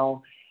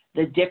sell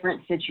the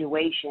different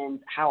situations,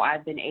 how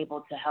I've been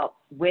able to help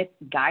with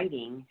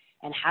guiding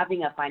and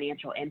having a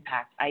financial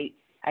impact. I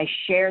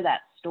share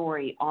that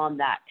story on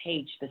that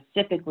page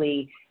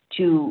specifically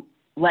to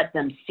let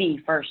them see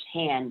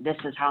firsthand, this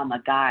is how I'm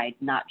a guide,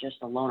 not just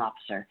a loan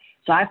officer.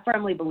 So I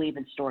firmly believe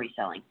in story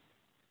selling.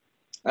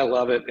 I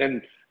love it.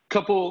 And a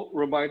couple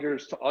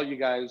reminders to all you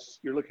guys.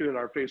 You're looking at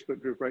our Facebook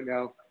group right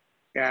now.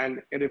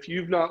 And if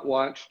you've not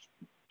watched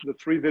the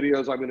 3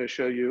 videos I'm going to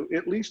show you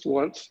at least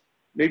once,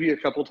 maybe a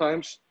couple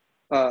times,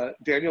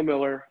 Daniel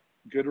Miller,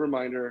 good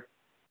reminder.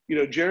 You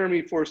know,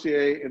 Jeremy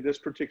Forcier in this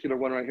particular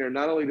one right here,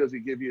 not only does he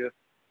give you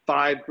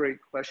 5 great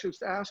questions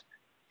to ask,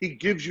 he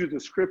gives you the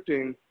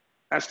scripting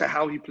as to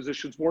how he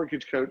positions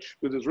Mortgage Coach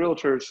with his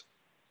realtors.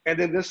 And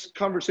then this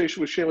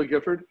conversation with Shayla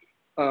Gifford,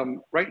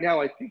 right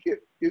now, I think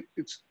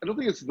it's, I don't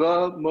think it's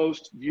the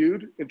most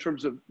viewed in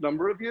terms of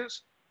number of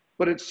views,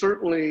 but it's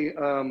certainly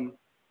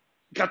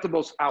got the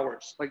most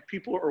hours. Like,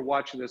 people are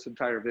watching this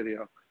entire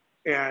video.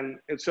 And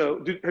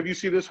so, have you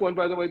seen this one,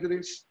 by the way,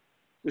 Denise?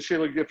 The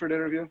Shayla Gifford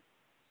interview?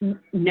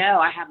 No,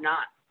 I have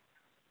not.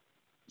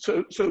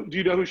 So do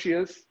you know who she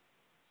is?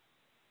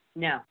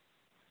 No.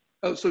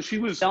 Oh, so she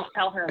was. Don't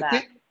tell her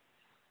that.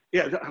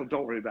 Yeah,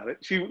 don't worry about it.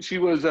 She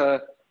was, I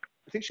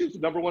think she was the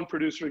 #1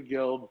 producer at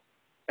Guild.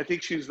 I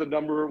think was the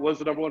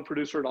 #1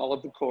 producer in all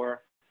of the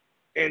core.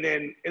 And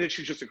then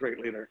she's just a great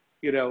leader,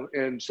 you know.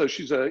 And so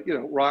she's a, you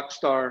know, rock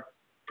star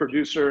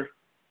producer.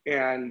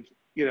 And,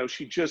 you know,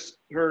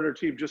 her and her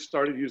team just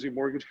started using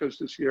Mortgage Coach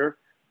this year.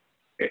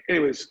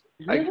 Anyways,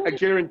 I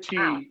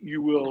guarantee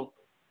you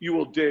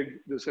will dig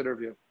this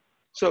interview.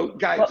 So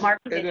guys,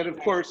 and then of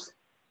course,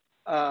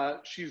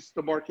 she's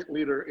the market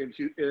leader in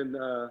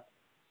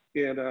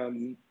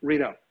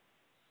Reno,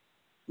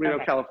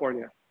 okay.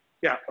 California.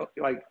 Yeah,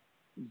 like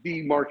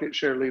the market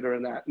share leader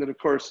in that. And then of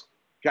course,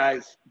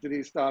 guys,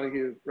 Denise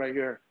Donoghue right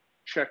here,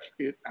 check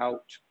it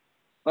out.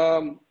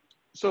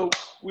 So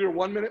we are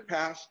 1 minute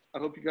past. I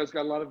hope you guys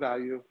got a lot of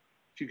value.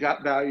 If you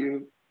got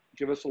value,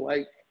 give us a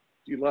like.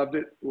 If you loved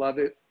it, love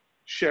it,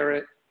 share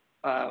it.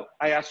 I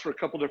asked for a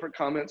couple different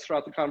comments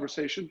throughout the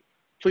conversation.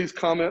 Please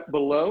comment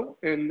below.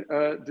 And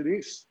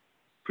Denise,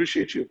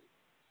 appreciate you.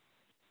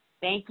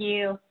 Thank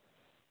you.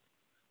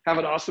 Have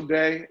an awesome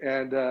day,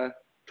 and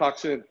talk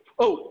soon.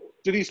 Oh,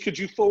 Denise, could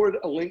you forward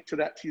a link to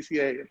that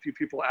TCA? A few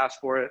people asked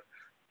for it,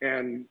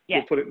 and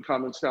we'll put it in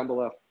comments down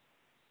below.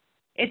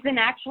 It's an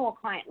actual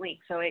client link,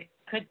 so it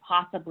could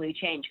possibly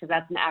change because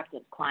that's an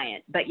active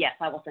client. But yes,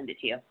 I will send it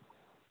to you.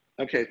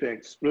 Okay,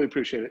 thanks. Really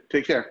appreciate it.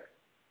 Take care.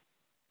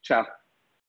 Ciao.